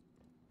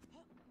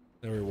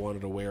 Never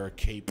wanted to wear a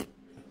cape.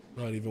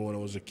 Not even when I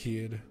was a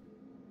kid.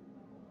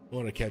 I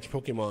want to catch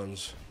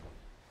Pokemons.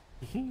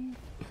 I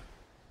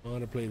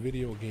want to play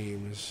video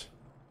games.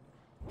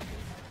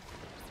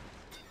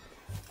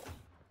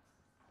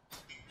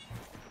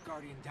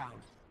 Guardian down.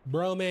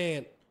 Bro,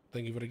 man.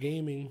 Thank you for the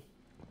gaming.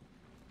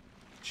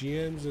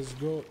 GMs, let's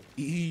go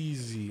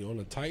easy on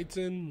a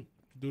Titan.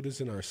 Do this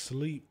in our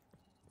sleep.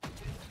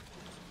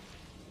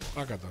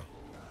 Roccat.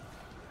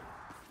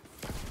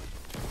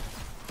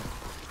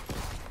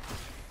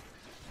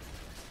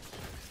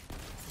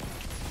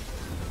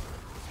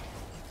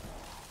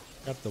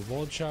 Got the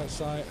volt shot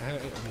side,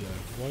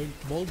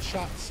 volt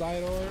shot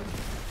sidearm.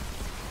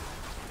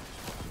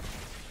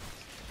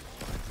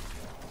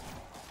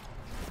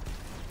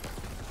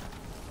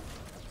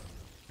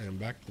 And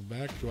back to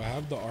back. Do I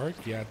have the arc?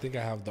 Yeah, I think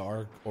I have the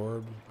arc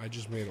orb. I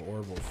just made an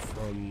orb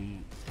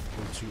from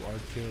the 2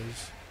 arc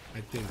kills.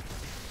 I think.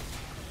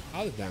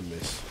 How did that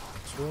miss?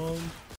 It's wrong.